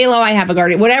have a Halo, I have a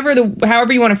Guardian,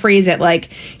 however you want to phrase it, like,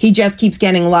 he just keeps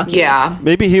getting lucky. Yeah.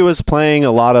 Maybe he was playing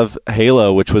a lot of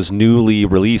Halo, which was newly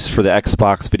released for the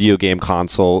Xbox video game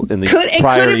console in the prior year. It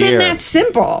could have been that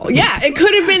simple. Yeah, it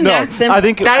could have been that simple. I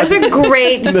think that is a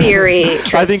great theory,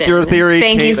 Tristan. I think your theory,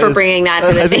 Thank you for bringing that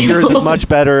to the table. I think yours is much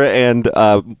better and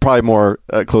probably more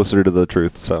closer to the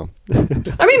truth, so... I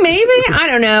mean, maybe. I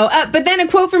don't know. But then a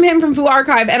quote from him from Foo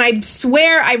Archive, and I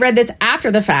swear I read this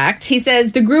after the fact. He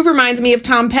says, the groove reminds me of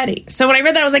Tom Petty. So when I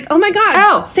read that, I was like, oh my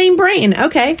God, same brain.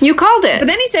 Okay. You called it. But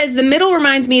then he says, the middle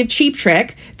reminds me of Cheap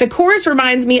Trick. The chorus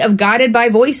reminds me of Guided by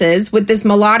Voices with this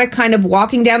melodic kind of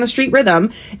walking down the street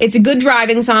rhythm. It's a good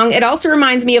driving song. It also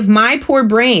reminds me of My Poor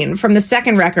Brain from the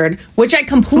second record, which I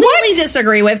completely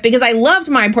disagree with because I loved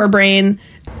My Poor Brain.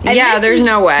 And yeah, there's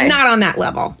no way. Not on that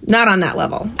level. Not on that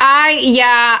level.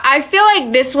 I feel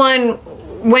like this one,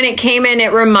 when it came in,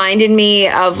 it reminded me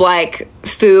of like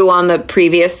Foo on the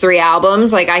previous 3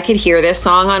 albums. Like I could hear this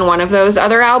song on one of those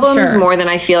other albums more than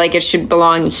I feel like it should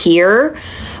belong here.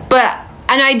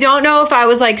 And I don't know if I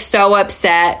was like so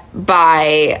upset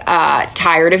by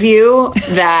Tired of You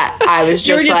that I was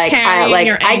just like,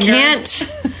 I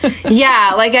can't.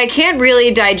 Yeah, like I can't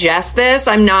really digest this.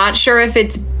 I'm not sure if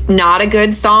it's not a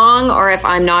good song or if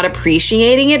I'm not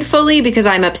appreciating it fully because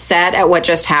I'm upset at what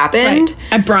just happened.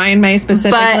 Right. At Brian May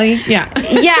specifically. But,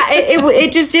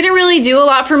 it just didn't really do a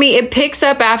lot for me. It picks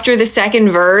up after the second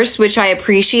verse, which I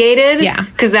appreciated. Yeah.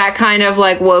 Because that kind of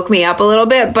like woke me up a little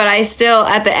bit. But I still,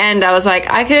 at the end, I was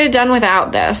like, I could have done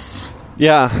without this.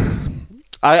 Yeah.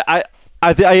 I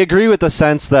agree with the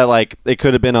sense that like it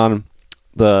could have been on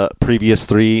the previous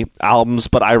 3 albums,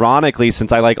 but ironically,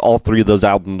 since I like all 3 of those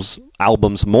albums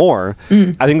more,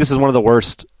 I think this is one of the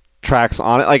worst tracks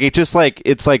on it. Like it just like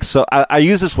it's like so. I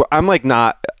use this. I'm like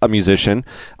not a musician.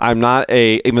 I'm not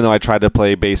even though I tried to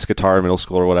play bass guitar in middle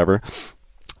school or whatever.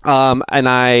 And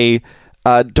I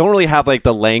don't really have like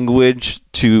the language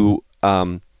to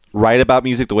write about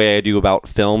music the way I do about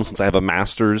film, since I have a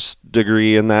master's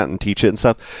degree in that and teach it and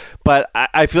stuff. But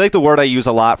I feel like the word I use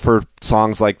a lot for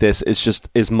songs like this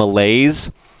is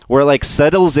malaise, where it like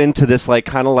settles into this like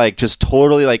kind of like just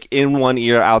totally like in one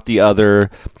ear out the other,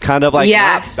 kind of like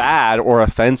not bad or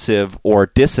offensive or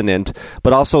dissonant,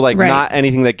 but also like not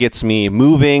anything that gets me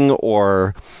moving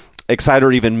or excited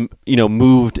or even, you know,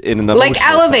 moved in an emotional like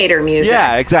elevator sense. Music.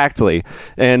 Yeah, exactly.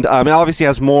 And it obviously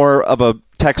has more of a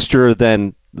texture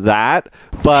than that,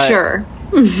 but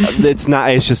it's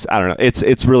not. It's just I don't know.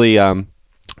 It's really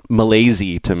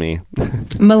malaisey to me.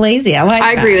 Malaisey.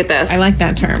 I agree with this. I like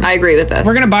that term. I agree with this.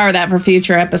 We're gonna borrow that for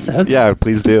future episodes. Yeah,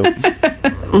 please do.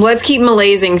 Let's keep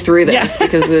malazing through this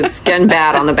because it's getting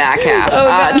bad on the back half.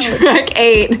 Track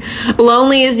 8,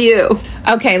 Lonely As You.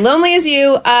 Okay, Lonely As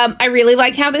You. I really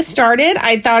like how this started.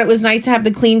 I thought it was nice to have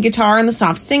the clean guitar and the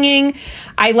soft singing.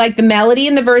 I like the melody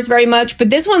in the verse very much, but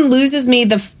this one loses me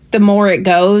the more it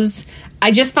goes.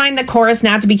 I just find the chorus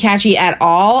not to be catchy at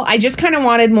all. I just kind of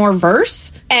wanted more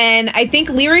verse. And I think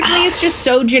lyrically it's just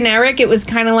so generic. It was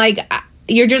kind of like,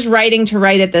 you're just writing to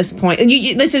write at this point.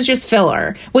 This is just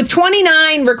filler. With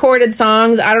 29 recorded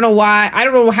songs, I don't know why. I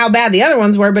don't know how bad the other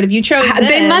ones were, but if you chose this,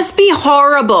 they must be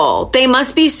horrible. They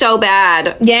must be so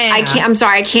bad. Yeah. I'm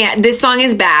sorry, I can't. This song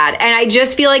is bad. And I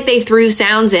just feel like they threw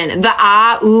sounds in. The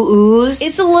oohs.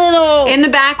 It's a little in the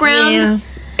background. Yeah.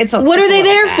 What are they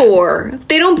there for?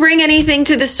 They don't bring anything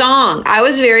to the song. I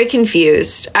was very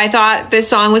confused. I thought this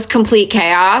song was complete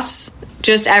chaos.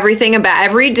 Just everything about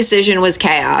every decision was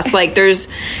chaos. Like there's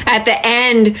at the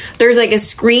end, there's like a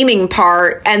screaming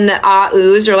part, and the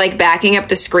oohs are like backing up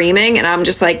the screaming, and I'm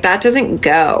just like, that doesn't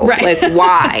go. Right. Like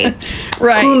why?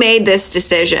 Right. Who made this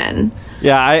decision?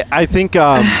 Yeah, I think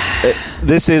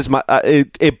this is my.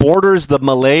 It borders the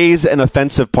malaise and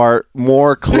offensive part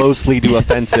more closely to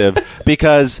offensive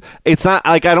because it's not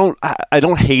like I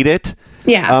don't hate it.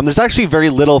 Yeah. There's actually very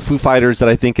little Foo Fighters that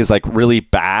I think is like really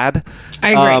bad.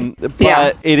 I agree.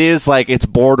 But it is like it's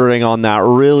bordering on that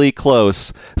really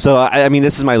close. So I mean,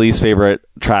 this is my least favorite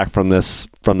track from this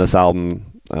album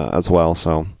as well.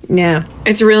 So yeah,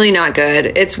 it's really not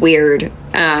good. It's weird.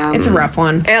 It's a rough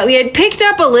one. It picked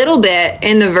up a little bit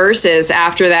in the verses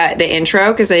after the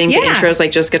intro, because I think the intro is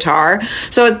like just guitar.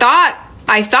 So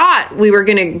I thought we were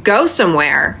going to go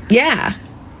somewhere. Yeah.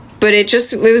 But it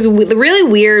was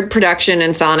really weird production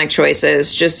and sonic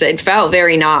choices. Just it felt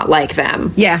very not like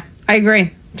them. Yeah, I agree.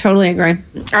 Totally agree.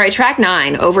 All right, track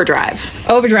 9, Overdrive.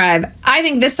 Overdrive. I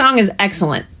think this song is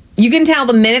excellent. You can tell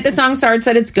the minute the song starts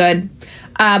that it's good.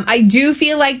 I do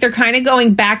feel like they're kind of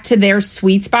going back to their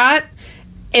sweet spot.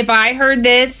 If I heard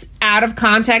this out of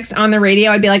context on the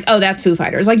radio, I'd be like, oh, that's Foo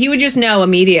Fighters. Like, you would just know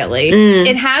immediately.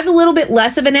 It has a little bit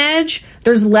less of an edge.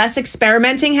 There's less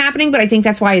experimenting happening, but I think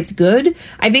that's why it's good.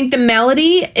 I think the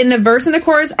melody in the verse and the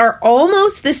chorus are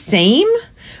almost the same,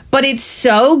 but it's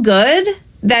so good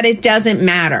that it doesn't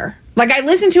matter. Like, I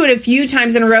listened to it a few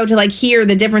times in a row to, like, hear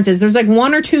the differences. There's, like,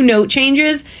 1 or 2 note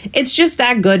changes. It's just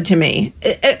that good to me.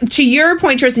 To your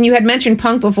point, Tristan, you had mentioned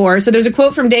punk before. So there's a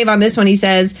quote from Dave on this one. He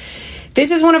says, "This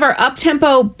is one of our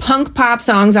up-tempo punk pop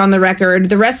songs on the record.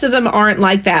 The rest of them aren't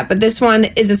like that, but this one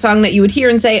is a song that you would hear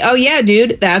and say, oh yeah,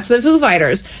 dude, that's the Foo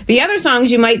Fighters. The other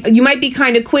songs you might be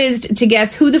kind of quizzed to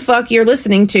guess who the fuck you're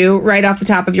listening to right off the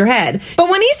top of your head." But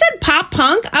when he said pop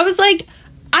punk, I was like,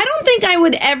 I don't think I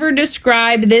would ever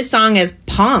describe this song as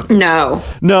punk.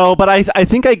 No, but I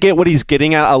think I get what he's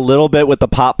getting at a little bit with the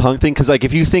pop punk thing, because like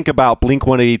if you think about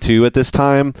Blink-182 at this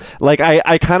time, like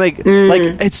I kind of like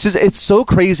it's so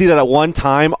crazy that at one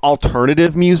time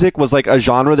alternative music was like a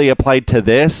genre they applied to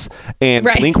this, and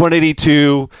right.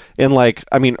 Blink-182 and like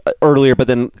I mean earlier, but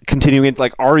then continuing into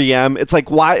like REM. It's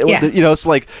like why it's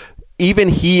like. Even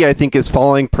he, I think, is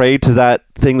falling prey to that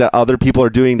thing that other people are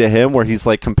doing to him, where he's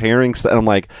like comparing stuff. And I'm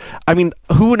like, I mean,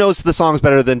 who knows the songs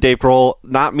better than Dave Grohl?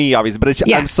 Not me, obviously. But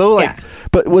I'm so like,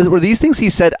 but were these things he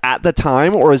said at the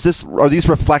time, or are these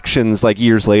reflections like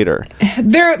years later?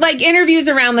 They're like interviews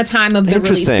around the time of the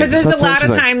release, because there's a lot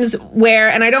of times where,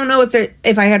 and I don't know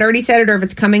if I had already said it or if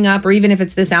it's coming up or even if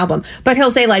it's this album, but he'll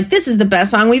say like, "This is the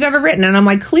best song we've ever written," and I'm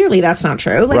like, clearly that's not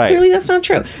true. Like clearly that's not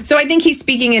true. So I think he's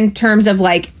speaking in terms of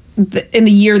like. In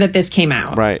the year that this came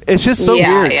out. Right. It's just so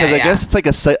weird because I guess it's like a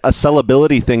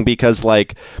sellability thing, because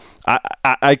like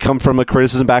I come from a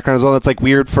criticism background as well. It's like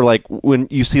weird for like when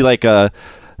you see like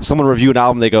someone review an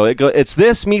album, they go it's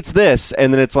this meets this,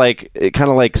 and then it's like it kind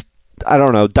of like I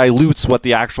don't know, dilutes what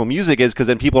the actual music is, because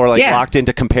then people are like locked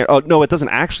into compare. Oh no, it doesn't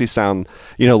actually sound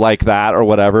like that or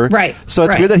whatever. Right. So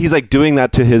it's weird that he's like doing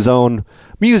that to his own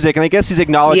music, and I guess he's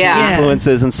acknowledging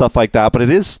influences and stuff like that. But it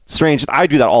is strange. I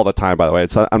do that all the time, by the way.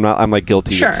 I'm like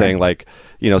guilty of saying like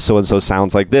so and so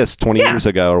sounds like this 20 years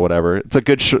ago or whatever. It's a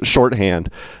good shorthand,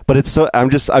 but it's so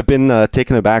I've been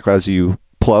taken aback as you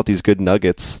pull out these good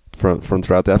nuggets from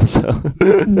throughout the episode.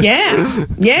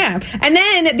 yeah. And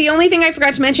then the only thing I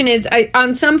forgot to mention is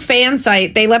on some fan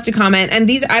site, they left a comment, and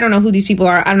I don't know who these people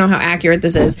are. I don't know how accurate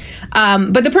this is.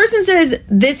 But the person says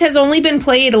this has only been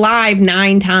played live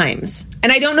 9 times.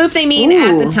 And I don't know if they mean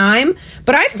at the time,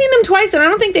 but I've seen them twice, and I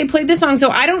don't think they played this song. So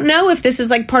I don't know if this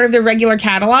is like part of their regular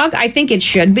catalog. I think it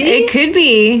should be. It could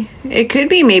be. It could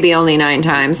be maybe only 9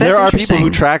 times. That's there are people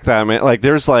who track that, man. Like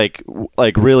there's like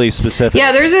really specific.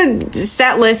 Yeah, there's a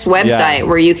set list website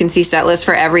where you can see set lists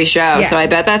for every show. Yeah. So I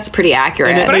bet that's pretty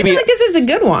accurate. But I feel like this is a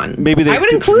good one. Maybe I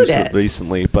would include it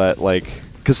recently, but like.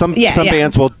 Because some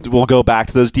bands will go back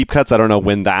to those deep cuts. I don't know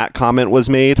when that comment was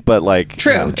made, but like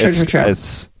true.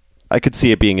 I could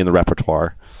see it being in the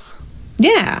repertoire.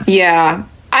 Yeah.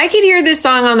 I I could hear this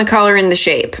song on The Color and the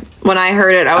Shape. When I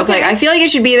heard it, I was like, I feel like it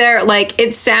should be there. Like,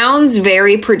 it sounds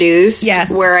very produced.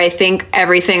 Yes. Where I think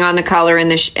everything on The Color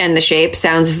and the Shape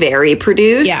sounds very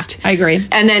produced. Yeah, I agree.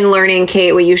 And then learning,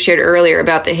 Kate, what you shared earlier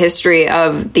about the history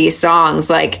of these songs,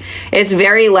 like, it's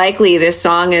very likely this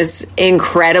song has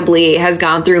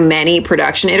gone through many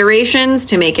production iterations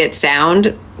to make it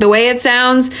sound the way it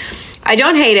sounds. I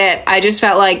don't hate it. I just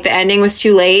felt like the ending was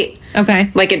too late. Okay.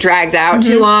 Like, it drags out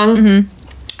too long.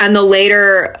 And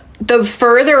the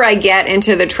further I get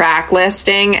into the track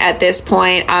listing at this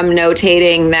point, I'm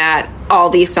notating that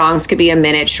all these songs could be a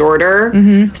minute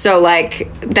shorter. So,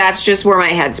 like, that's just where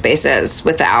my headspace is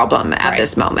with the album at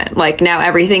this moment. Like, now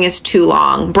everything is too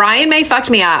long. Brian May fucked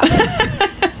me up.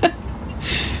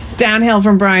 Downhill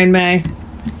from Brian May.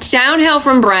 Downhill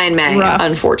from Brian May, Rough.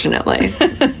 unfortunately.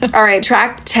 All right,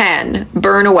 track 10,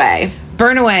 Burn Away.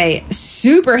 Burn Away,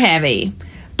 super heavy,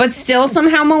 but still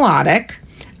somehow melodic.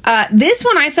 This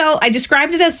one I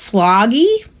described it as sloggy.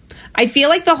 I feel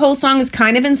like the whole song is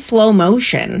kind of in slow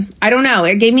motion. I don't know.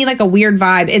 It gave me like a weird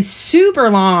vibe. It's super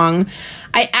long.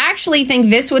 I actually think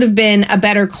this would have been a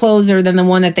better closer than the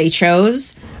one that they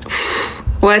chose.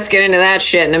 Let's get into that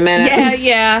shit in a minute.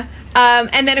 Yeah.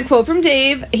 And then a quote from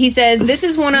Dave. He says, "This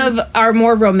is one of our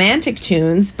more romantic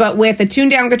tunes, but with a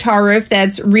tuned down guitar riff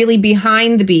that's really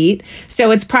behind the beat.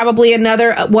 So it's probably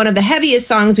another one of the heaviest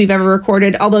songs we've ever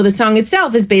recorded, although the song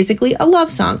itself is basically a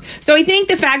love song." So I think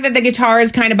the fact that the guitar is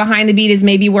kind of behind the beat is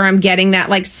maybe where I'm getting that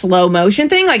like slow motion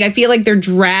thing. Like, I feel like they're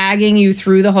dragging you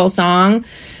through the whole song,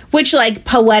 which, like,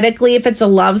 poetically, if it's a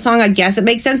love song, I guess it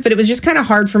makes sense, but it was just kind of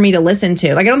hard for me to listen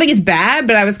to. Like, I don't think it's bad,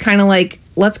 but I was kind of like,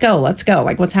 let's go.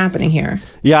 Like, what's happening here?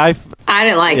 Yeah, I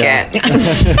didn't like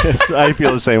it. I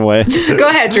feel the same way. Go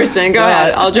ahead, Tristan. Go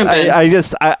ahead. I'll jump in.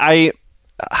 I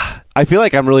feel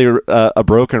like I'm really a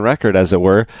broken record, as it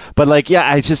were. But, like, yeah,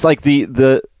 I just like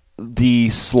the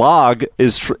slog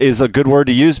is a good word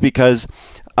to use, because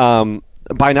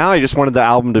by now I just wanted the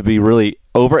album to be really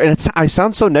over. And I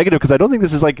sound so negative because I don't think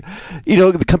this is like,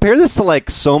 compare this to like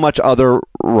so much other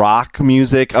rock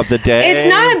music of the day. It's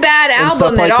not a bad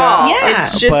album at all. Yeah.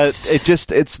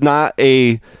 It's not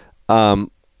a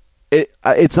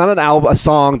it's not an album, a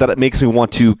song that it makes me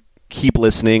want to keep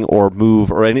listening or move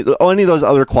or any of those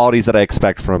other qualities that I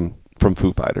expect from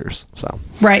Foo Fighters. So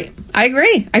Right. I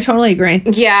agree. I totally agree.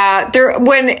 Yeah.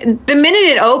 When the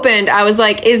minute it opened, I was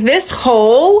like, is this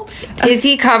Hole? Is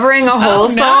he covering a Hole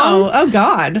song? No. Oh,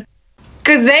 God.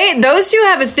 Because those two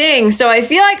have a thing. So I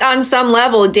feel like on some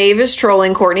level, Dave is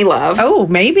trolling Courtney Love. Oh,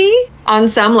 maybe. On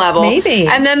some level. Maybe.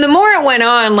 And then the more it went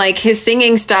on, like his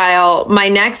singing style, my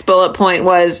next bullet point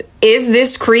was, is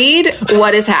this Creed?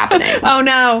 What is happening? Oh,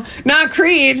 no. Not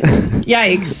Creed.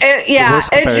 Yikes.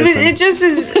 It just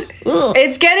is.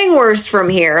 It's getting worse from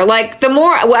here. Like, the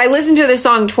more I listened to the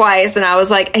song twice, and I was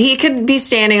like, he could be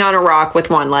standing on a rock with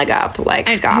one leg up, like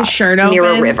Scott, his shirt open. near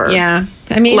a river. Yeah.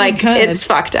 I mean, like, it's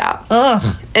fucked up.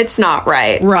 Ugh. It's not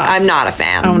right. Rough. I'm not a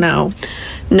fan. Oh, no.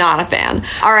 Not a fan.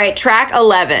 All right, track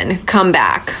 11, Come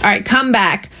Back. All right, Come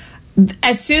Back.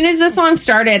 As soon as the song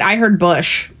started, I heard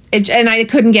Bush. And I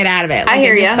couldn't get out of it. Like, I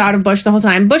hear you. I just thought of Bush the whole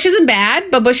time. Bush isn't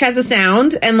bad, but Bush has a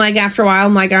sound. And like after a while,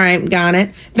 I'm like, all right, got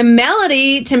it. The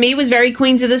melody to me was very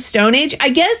Queens of the Stone Age. I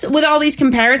guess with all these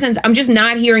comparisons, I'm just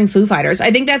not hearing Foo Fighters.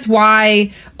 I think that's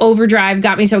why Overdrive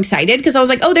got me so excited, because I was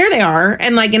like, oh, there they are.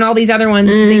 And like in all these other ones,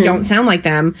 they don't sound like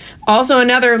them. Also,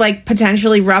 another like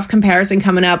potentially rough comparison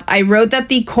coming up. I wrote that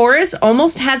the chorus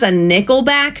almost has a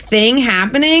Nickelback thing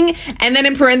happening. And then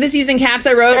in parentheses and caps,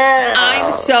 I wrote,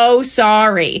 I'm so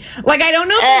sorry. Like, I don't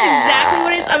know if that's exactly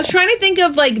what it is. I was trying to think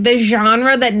of, like, the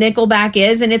genre that Nickelback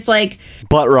is, and it's like...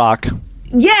 butt rock.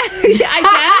 Yeah,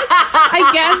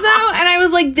 I guess so. And I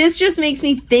was like, this just makes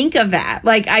me think of that.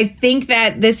 Like, I think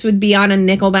that this would be on a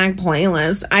Nickelback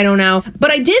playlist. I don't know. But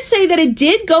I did say that it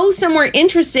did go somewhere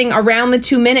interesting around the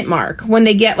 2-minute mark, when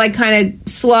they get, like, kind of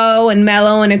slow and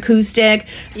mellow and acoustic.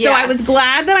 So Yes. I was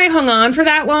glad that I hung on for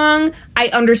that long. I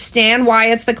understand why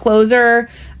it's the closer,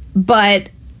 but...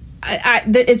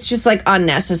 it's just like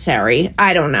unnecessary.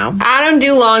 I don't know. I don't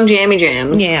do long jammy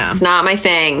jams. Yeah. It's not my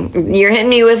thing. You're hitting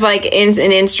me with like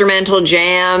an instrumental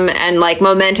jam and like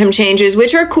momentum changes,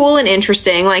 which are cool and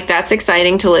interesting. Like, that's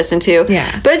exciting to listen to.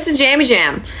 Yeah. But it's a jammy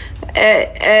jam.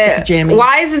 It's a jammy.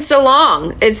 Why is it so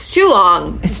long? It's too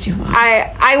long. It's too long.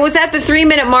 I was at the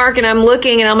 3-minute mark and I'm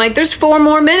looking and I'm like, there's 4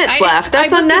 more minutes left.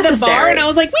 That's I looked at unnecessary. the bar and I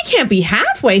was like, we can't be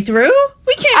halfway through.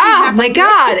 We can't be Oh halfway my through.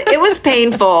 God, it was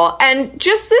painful. And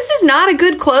just, this is not a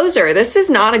good closer. This is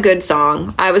not a good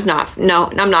song. I'm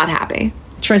not happy.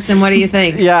 Tristan, what do you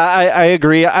think? Yeah, I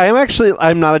agree.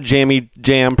 I'm not a jammy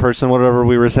jam person, whatever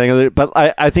we were saying, but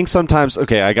I think sometimes,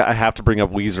 I have to bring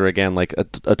up Weezer again, like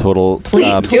a total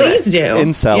Please do.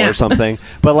 incel or something.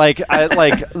 But like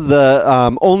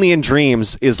the Only in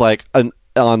Dreams is like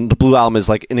on the Blue Album is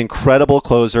like an incredible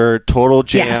closer, total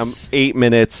jam, Yes. 8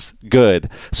 minutes, good.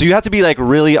 So you have to be like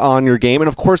really on your game. And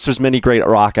of course there's many great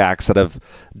rock acts that have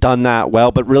done that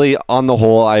well, but really on the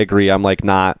whole, I agree. I'm like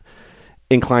not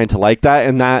inclined to like that.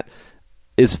 And that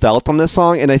is felt on this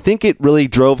song. And I think it really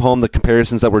drove home the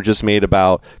comparisons that were just made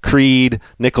about Creed,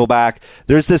 Nickelback.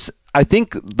 There's this, I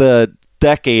think the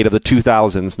decade of the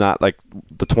 2000s, not like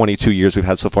the 22 years we've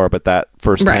had so far, but that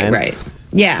first 10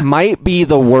 Yeah, might be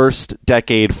the worst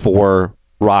decade for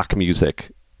rock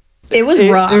music. it was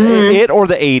rough. It or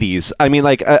the 80s. I mean,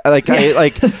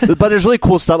 but there's really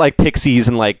cool stuff like Pixies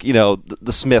and like,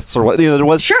 the Smiths or what, there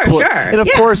was Sure. And of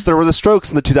course there were the Strokes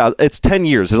in the 2000s. It's 10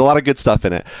 years. There's a lot of good stuff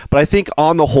in it. But I think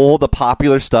on the whole, the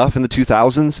popular stuff in the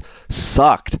 2000s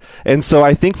sucked. And so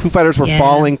I think Foo Fighters were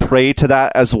falling prey to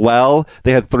that as well.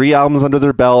 They had 3 albums under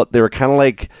their belt. They were kind of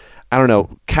like, I don't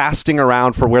know, casting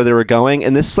around for where they were going.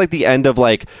 And this is like the end of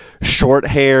like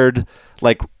short-haired,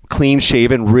 like clean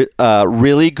shaven,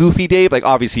 really goofy Dave. Like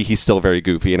obviously he's still very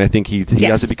goofy, and I think he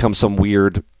hasn't become some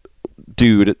weird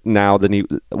dude now than he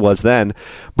was then.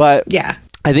 But Yeah.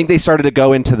 I think they started to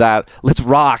go into that let's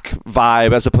rock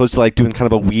vibe as opposed to like doing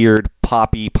kind of a weird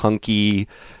poppy, punky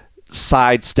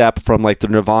sidestep from like the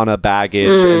Nirvana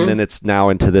baggage, and then it's now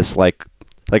into this like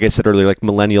I said earlier, like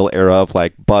millennial era of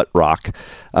like butt rock,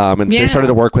 and they started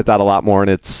to work with that a lot more, and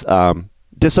it's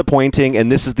disappointing.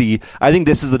 And I think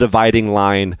this is the dividing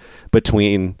line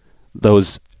between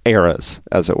those eras,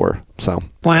 as it were. So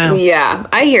Wow. Yeah,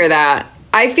 I hear that.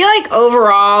 I feel like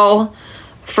overall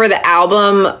for the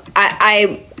album,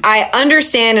 I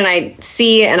understand and I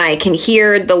see and I can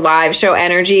hear the live show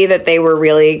energy that they were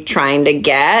really trying to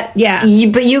get. Yeah.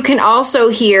 But you can also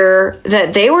hear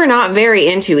that they were not very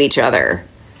into each other.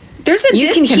 There's a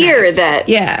You can hear that.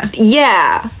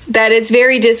 Yeah, that it's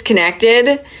very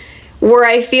disconnected. Where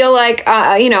I feel like,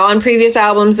 on previous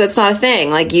albums, that's not a thing.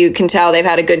 Like, you can tell they've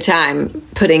had a good time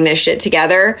putting this shit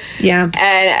together. Yeah.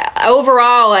 And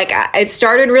overall, like, it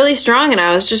started really strong, and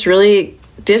I was just really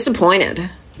disappointed.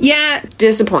 Yeah.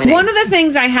 Disappointing. One of the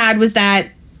things I had was that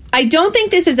I don't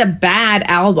think this is a bad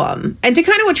album. And to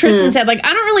kind of what Tristan said, like,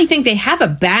 I don't really think they have a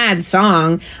bad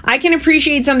song. I can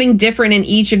appreciate something different in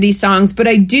each of these songs, but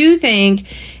I do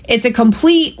think it's a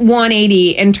complete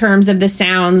 180 in terms of the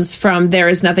sounds from There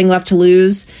Is Nothing Left to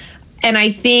Lose. And I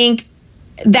think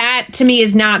that to me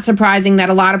is not surprising that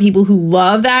a lot of people who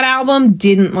love that album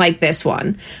didn't like this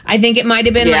one. I think it might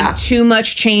have been like too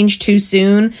much change too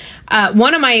soon.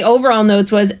 One of my overall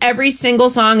notes was every single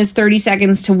song is 30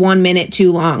 seconds to 1 minute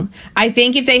too long. I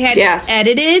think if they had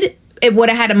edited, it would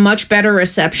have had a much better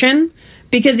reception.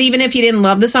 Because even if you didn't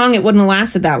love the song, it wouldn't have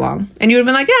lasted that long. And you would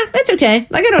have been like, yeah, that's okay.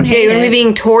 Like, I don't hate it. You would be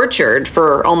being tortured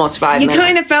for almost 5 minutes. You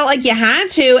kind of felt like you had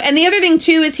to. And the other thing,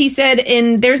 too, is he said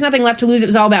in There's Nothing Left to Lose, it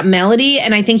was all about melody.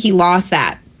 And I think he lost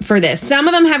that for this. Some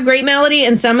of them have great melody,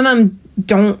 and some of them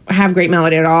don't have great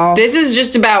melody at all. This is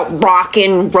just about rock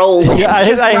and roll. Yeah, I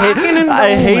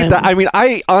hate that. I mean,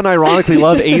 I unironically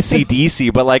love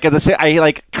AC/DC, but like at the same, I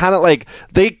like kind of like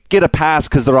they get a pass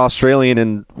because they're Australian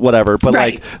and whatever. But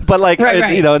Right.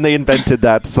 and they invented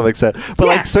that to some extent.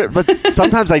 But but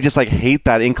sometimes I just like hate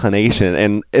that inclination,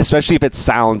 and especially if it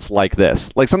sounds like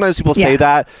this. Like sometimes people say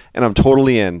that, and I'm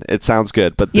totally in. It sounds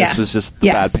good, but this was just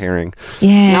bad pairing.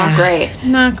 Yeah, Not great.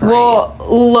 Not great. Well,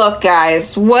 look,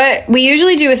 guys, what we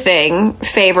usually do a thing: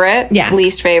 favorite,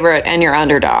 least favorite, and your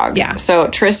underdog. Yeah. So,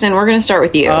 Tristan, we're going to start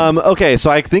with you. Okay,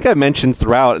 so I think I mentioned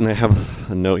throughout, and I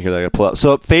have a note here that I got to pull up.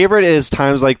 So, favorite is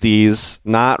Times Like These.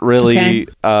 Not really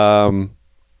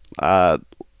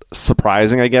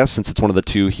surprising, I guess, since it's one of the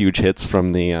 2 huge hits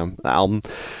from the album.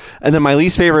 And then my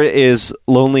least favorite is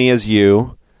Lonely As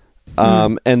You.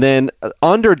 And then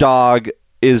underdog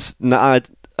is not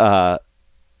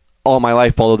All My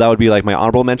Life, although that would be like my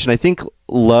honorable mention. I think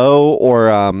Low or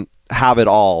Have It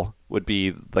All would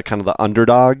be the kind of the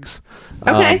underdogs.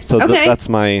 That's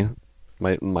my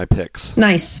picks.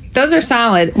 Nice. Those are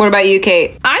solid. What about you,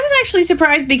 Kate? I was actually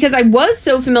surprised because I was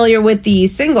so familiar with the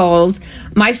singles.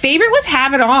 My favorite was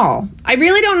Have It All. I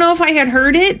really don't know if I had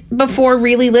heard it before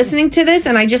really listening to this,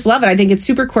 and I just love it. I think it's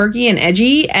super quirky and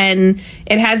edgy, and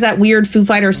it has that weird Foo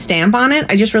Fighters stamp on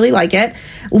it. I just really like it.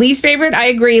 Least favorite, I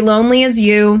agree, Lonely As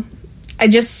You. I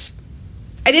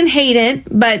didn't hate it,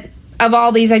 but of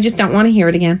all these, I just don't want to hear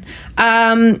it again.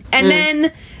 And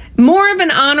then more of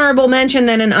an honorable mention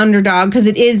than an underdog because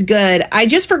it is good. I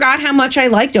just forgot how much I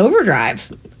liked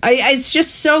Overdrive. It's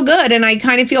just so good, and I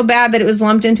kind of feel bad that it was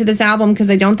lumped into this album because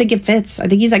I don't think it fits. I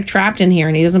think he's like trapped in here,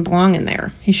 and he doesn't belong in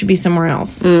there. He should be somewhere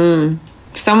else.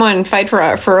 Someone fight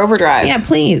for Overdrive. Yeah,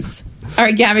 please. All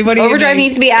right, Gabby, what do you Overdrive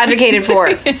needs to be advocated for.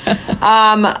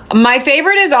 My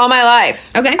favorite is All My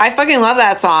Life. Okay. I fucking love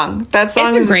that song. That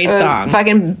song It's a great song.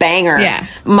 Fucking banger. Yeah.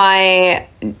 My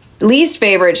least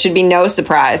favorite should be No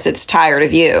Surprise. It's Tired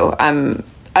of You. I'm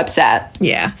upset.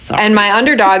 Yeah, sorry. And my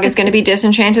underdog is going to be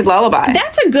Disenchanted Lullaby.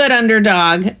 That's a good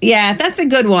underdog. Yeah, that's a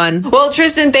good one. Well,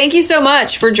 Tristan, thank you so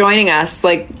much for joining us.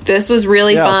 Like, this was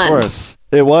really fun. Of course.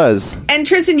 It was. And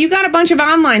Tristan, you got a bunch of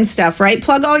online stuff, right?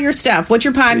 Plug all your stuff. What's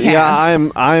your podcast? Yeah,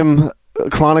 I'm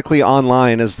chronically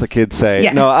online, as the kids say.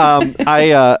 Yeah. No,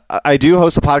 I do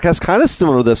host a podcast kind of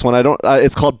similar to this one. I don't.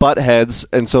 It's called Buttheads,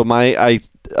 and so my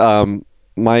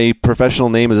professional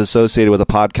name is associated with a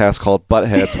podcast called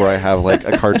Buttheads, where I have like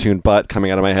a cartoon butt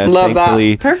coming out of my head. Love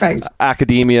Thankfully, that. Perfect.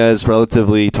 Academia is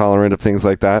relatively tolerant of things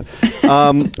like that.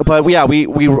 But yeah, we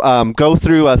go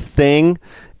through a thing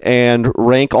and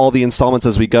rank all the installments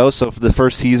as we go. So for the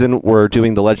first season, we're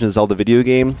doing the Legend of Zelda video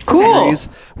game series.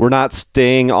 We're not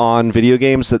staying on video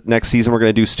games. Next season, we're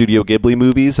going to do Studio Ghibli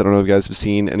movies. I don't know if you guys have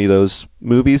seen any of those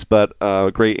movies, but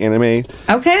great anime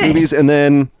movies. And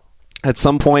then at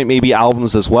some point, maybe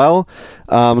albums as well.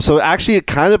 So actually,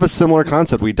 kind of a similar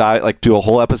concept. We do a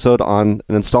whole episode on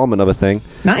an installment of a thing.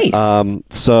 Nice. Yeah,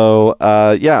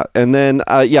 and then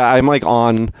I'm like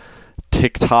on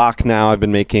TikTok now. I've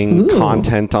been making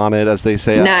content on it, as they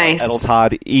say. Nice.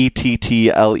 Edeltodd,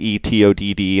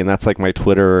 ETTLETODD, and that's like my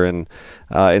Twitter and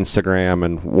Instagram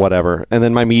and whatever. And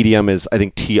then my Medium is, I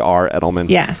think, TR Edelman.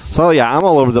 Yes. So yeah, I'm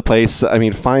all over the place. I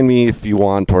mean, find me if you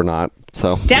want or not.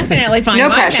 So definitely find No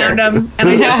him. I pressure. found him, and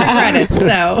I don't regret it.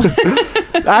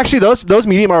 So actually, those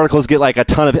Medium articles get like a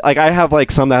ton of, like, I have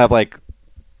like some that have like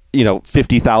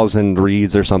 50,000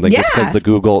 reads or something, just because the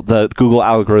Google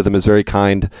algorithm is very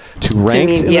kind to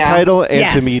ranked in the title and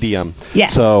to Medium.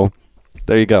 Yes. So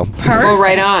there you go. perfect. Well,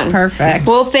 right on. Perfect.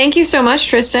 Well, thank you so much,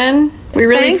 Tristan. We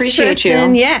really Thanks, appreciate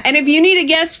Tristan. you. Yeah, and if you need a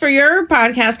guest for your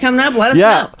podcast coming up, let us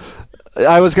know.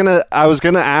 I was gonna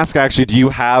ask, actually, do you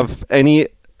have any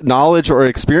knowledge or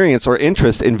experience or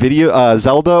interest in video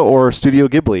Zelda or Studio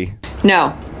Ghibli?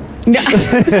 No.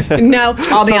 No,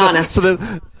 I'll be honest. So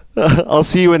then I'll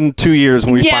see you in 2 years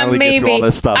when we finally get through all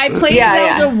this stuff. I played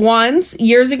Zelda once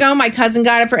years ago. My cousin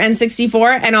got it for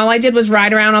N64, and all I did was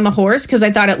ride around on the horse because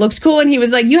I thought it looked cool. And he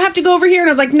was like, "You have to go over here," and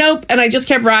I was like, "Nope." And I just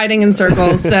kept riding in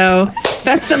circles. So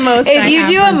that's the most. If you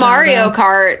do a Mario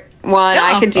Kart one,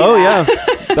 I could do that.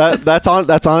 Yeah,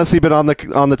 that's honestly been on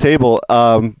the table.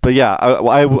 But yeah,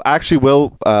 I actually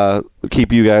will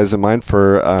keep you guys in mind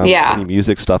for any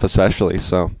music stuff, especially.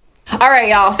 So. All right,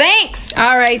 y'all. Thanks.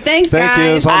 All right. Thanks, Thank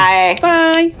guys. you. Bye.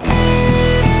 Bye.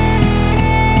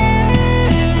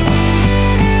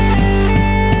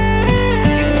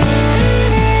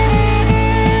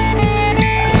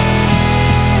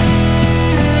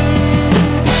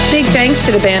 Big thanks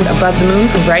to the band Above the Moon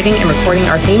for writing and recording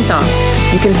our theme song.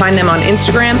 You can find them on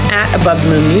Instagram at Above the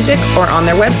Moon Music or on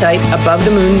their website,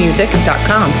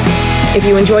 abovethemoonmusic.com. If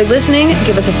you enjoyed listening,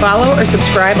 give us a follow or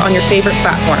subscribe on your favorite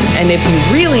platform. And if you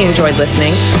really enjoyed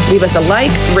listening, leave us a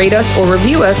like, rate us, or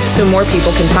review us so more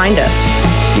people can find us.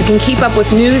 You can keep up with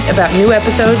news about new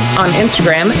episodes on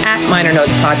Instagram at Minor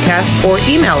Notes Podcast or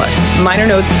email us,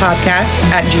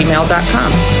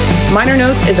 minornotespodcast@gmail.com. Minor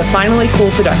Notes is a Finally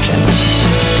Cool production.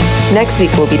 Next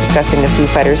week, we'll be discussing the Foo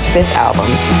Fighters' fifth album,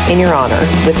 In Your Honor,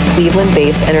 with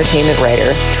Cleveland-based entertainment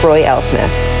writer Troy L.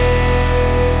 Smith.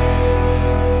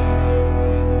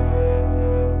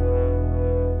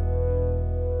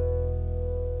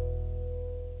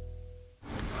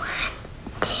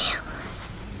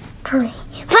 Three.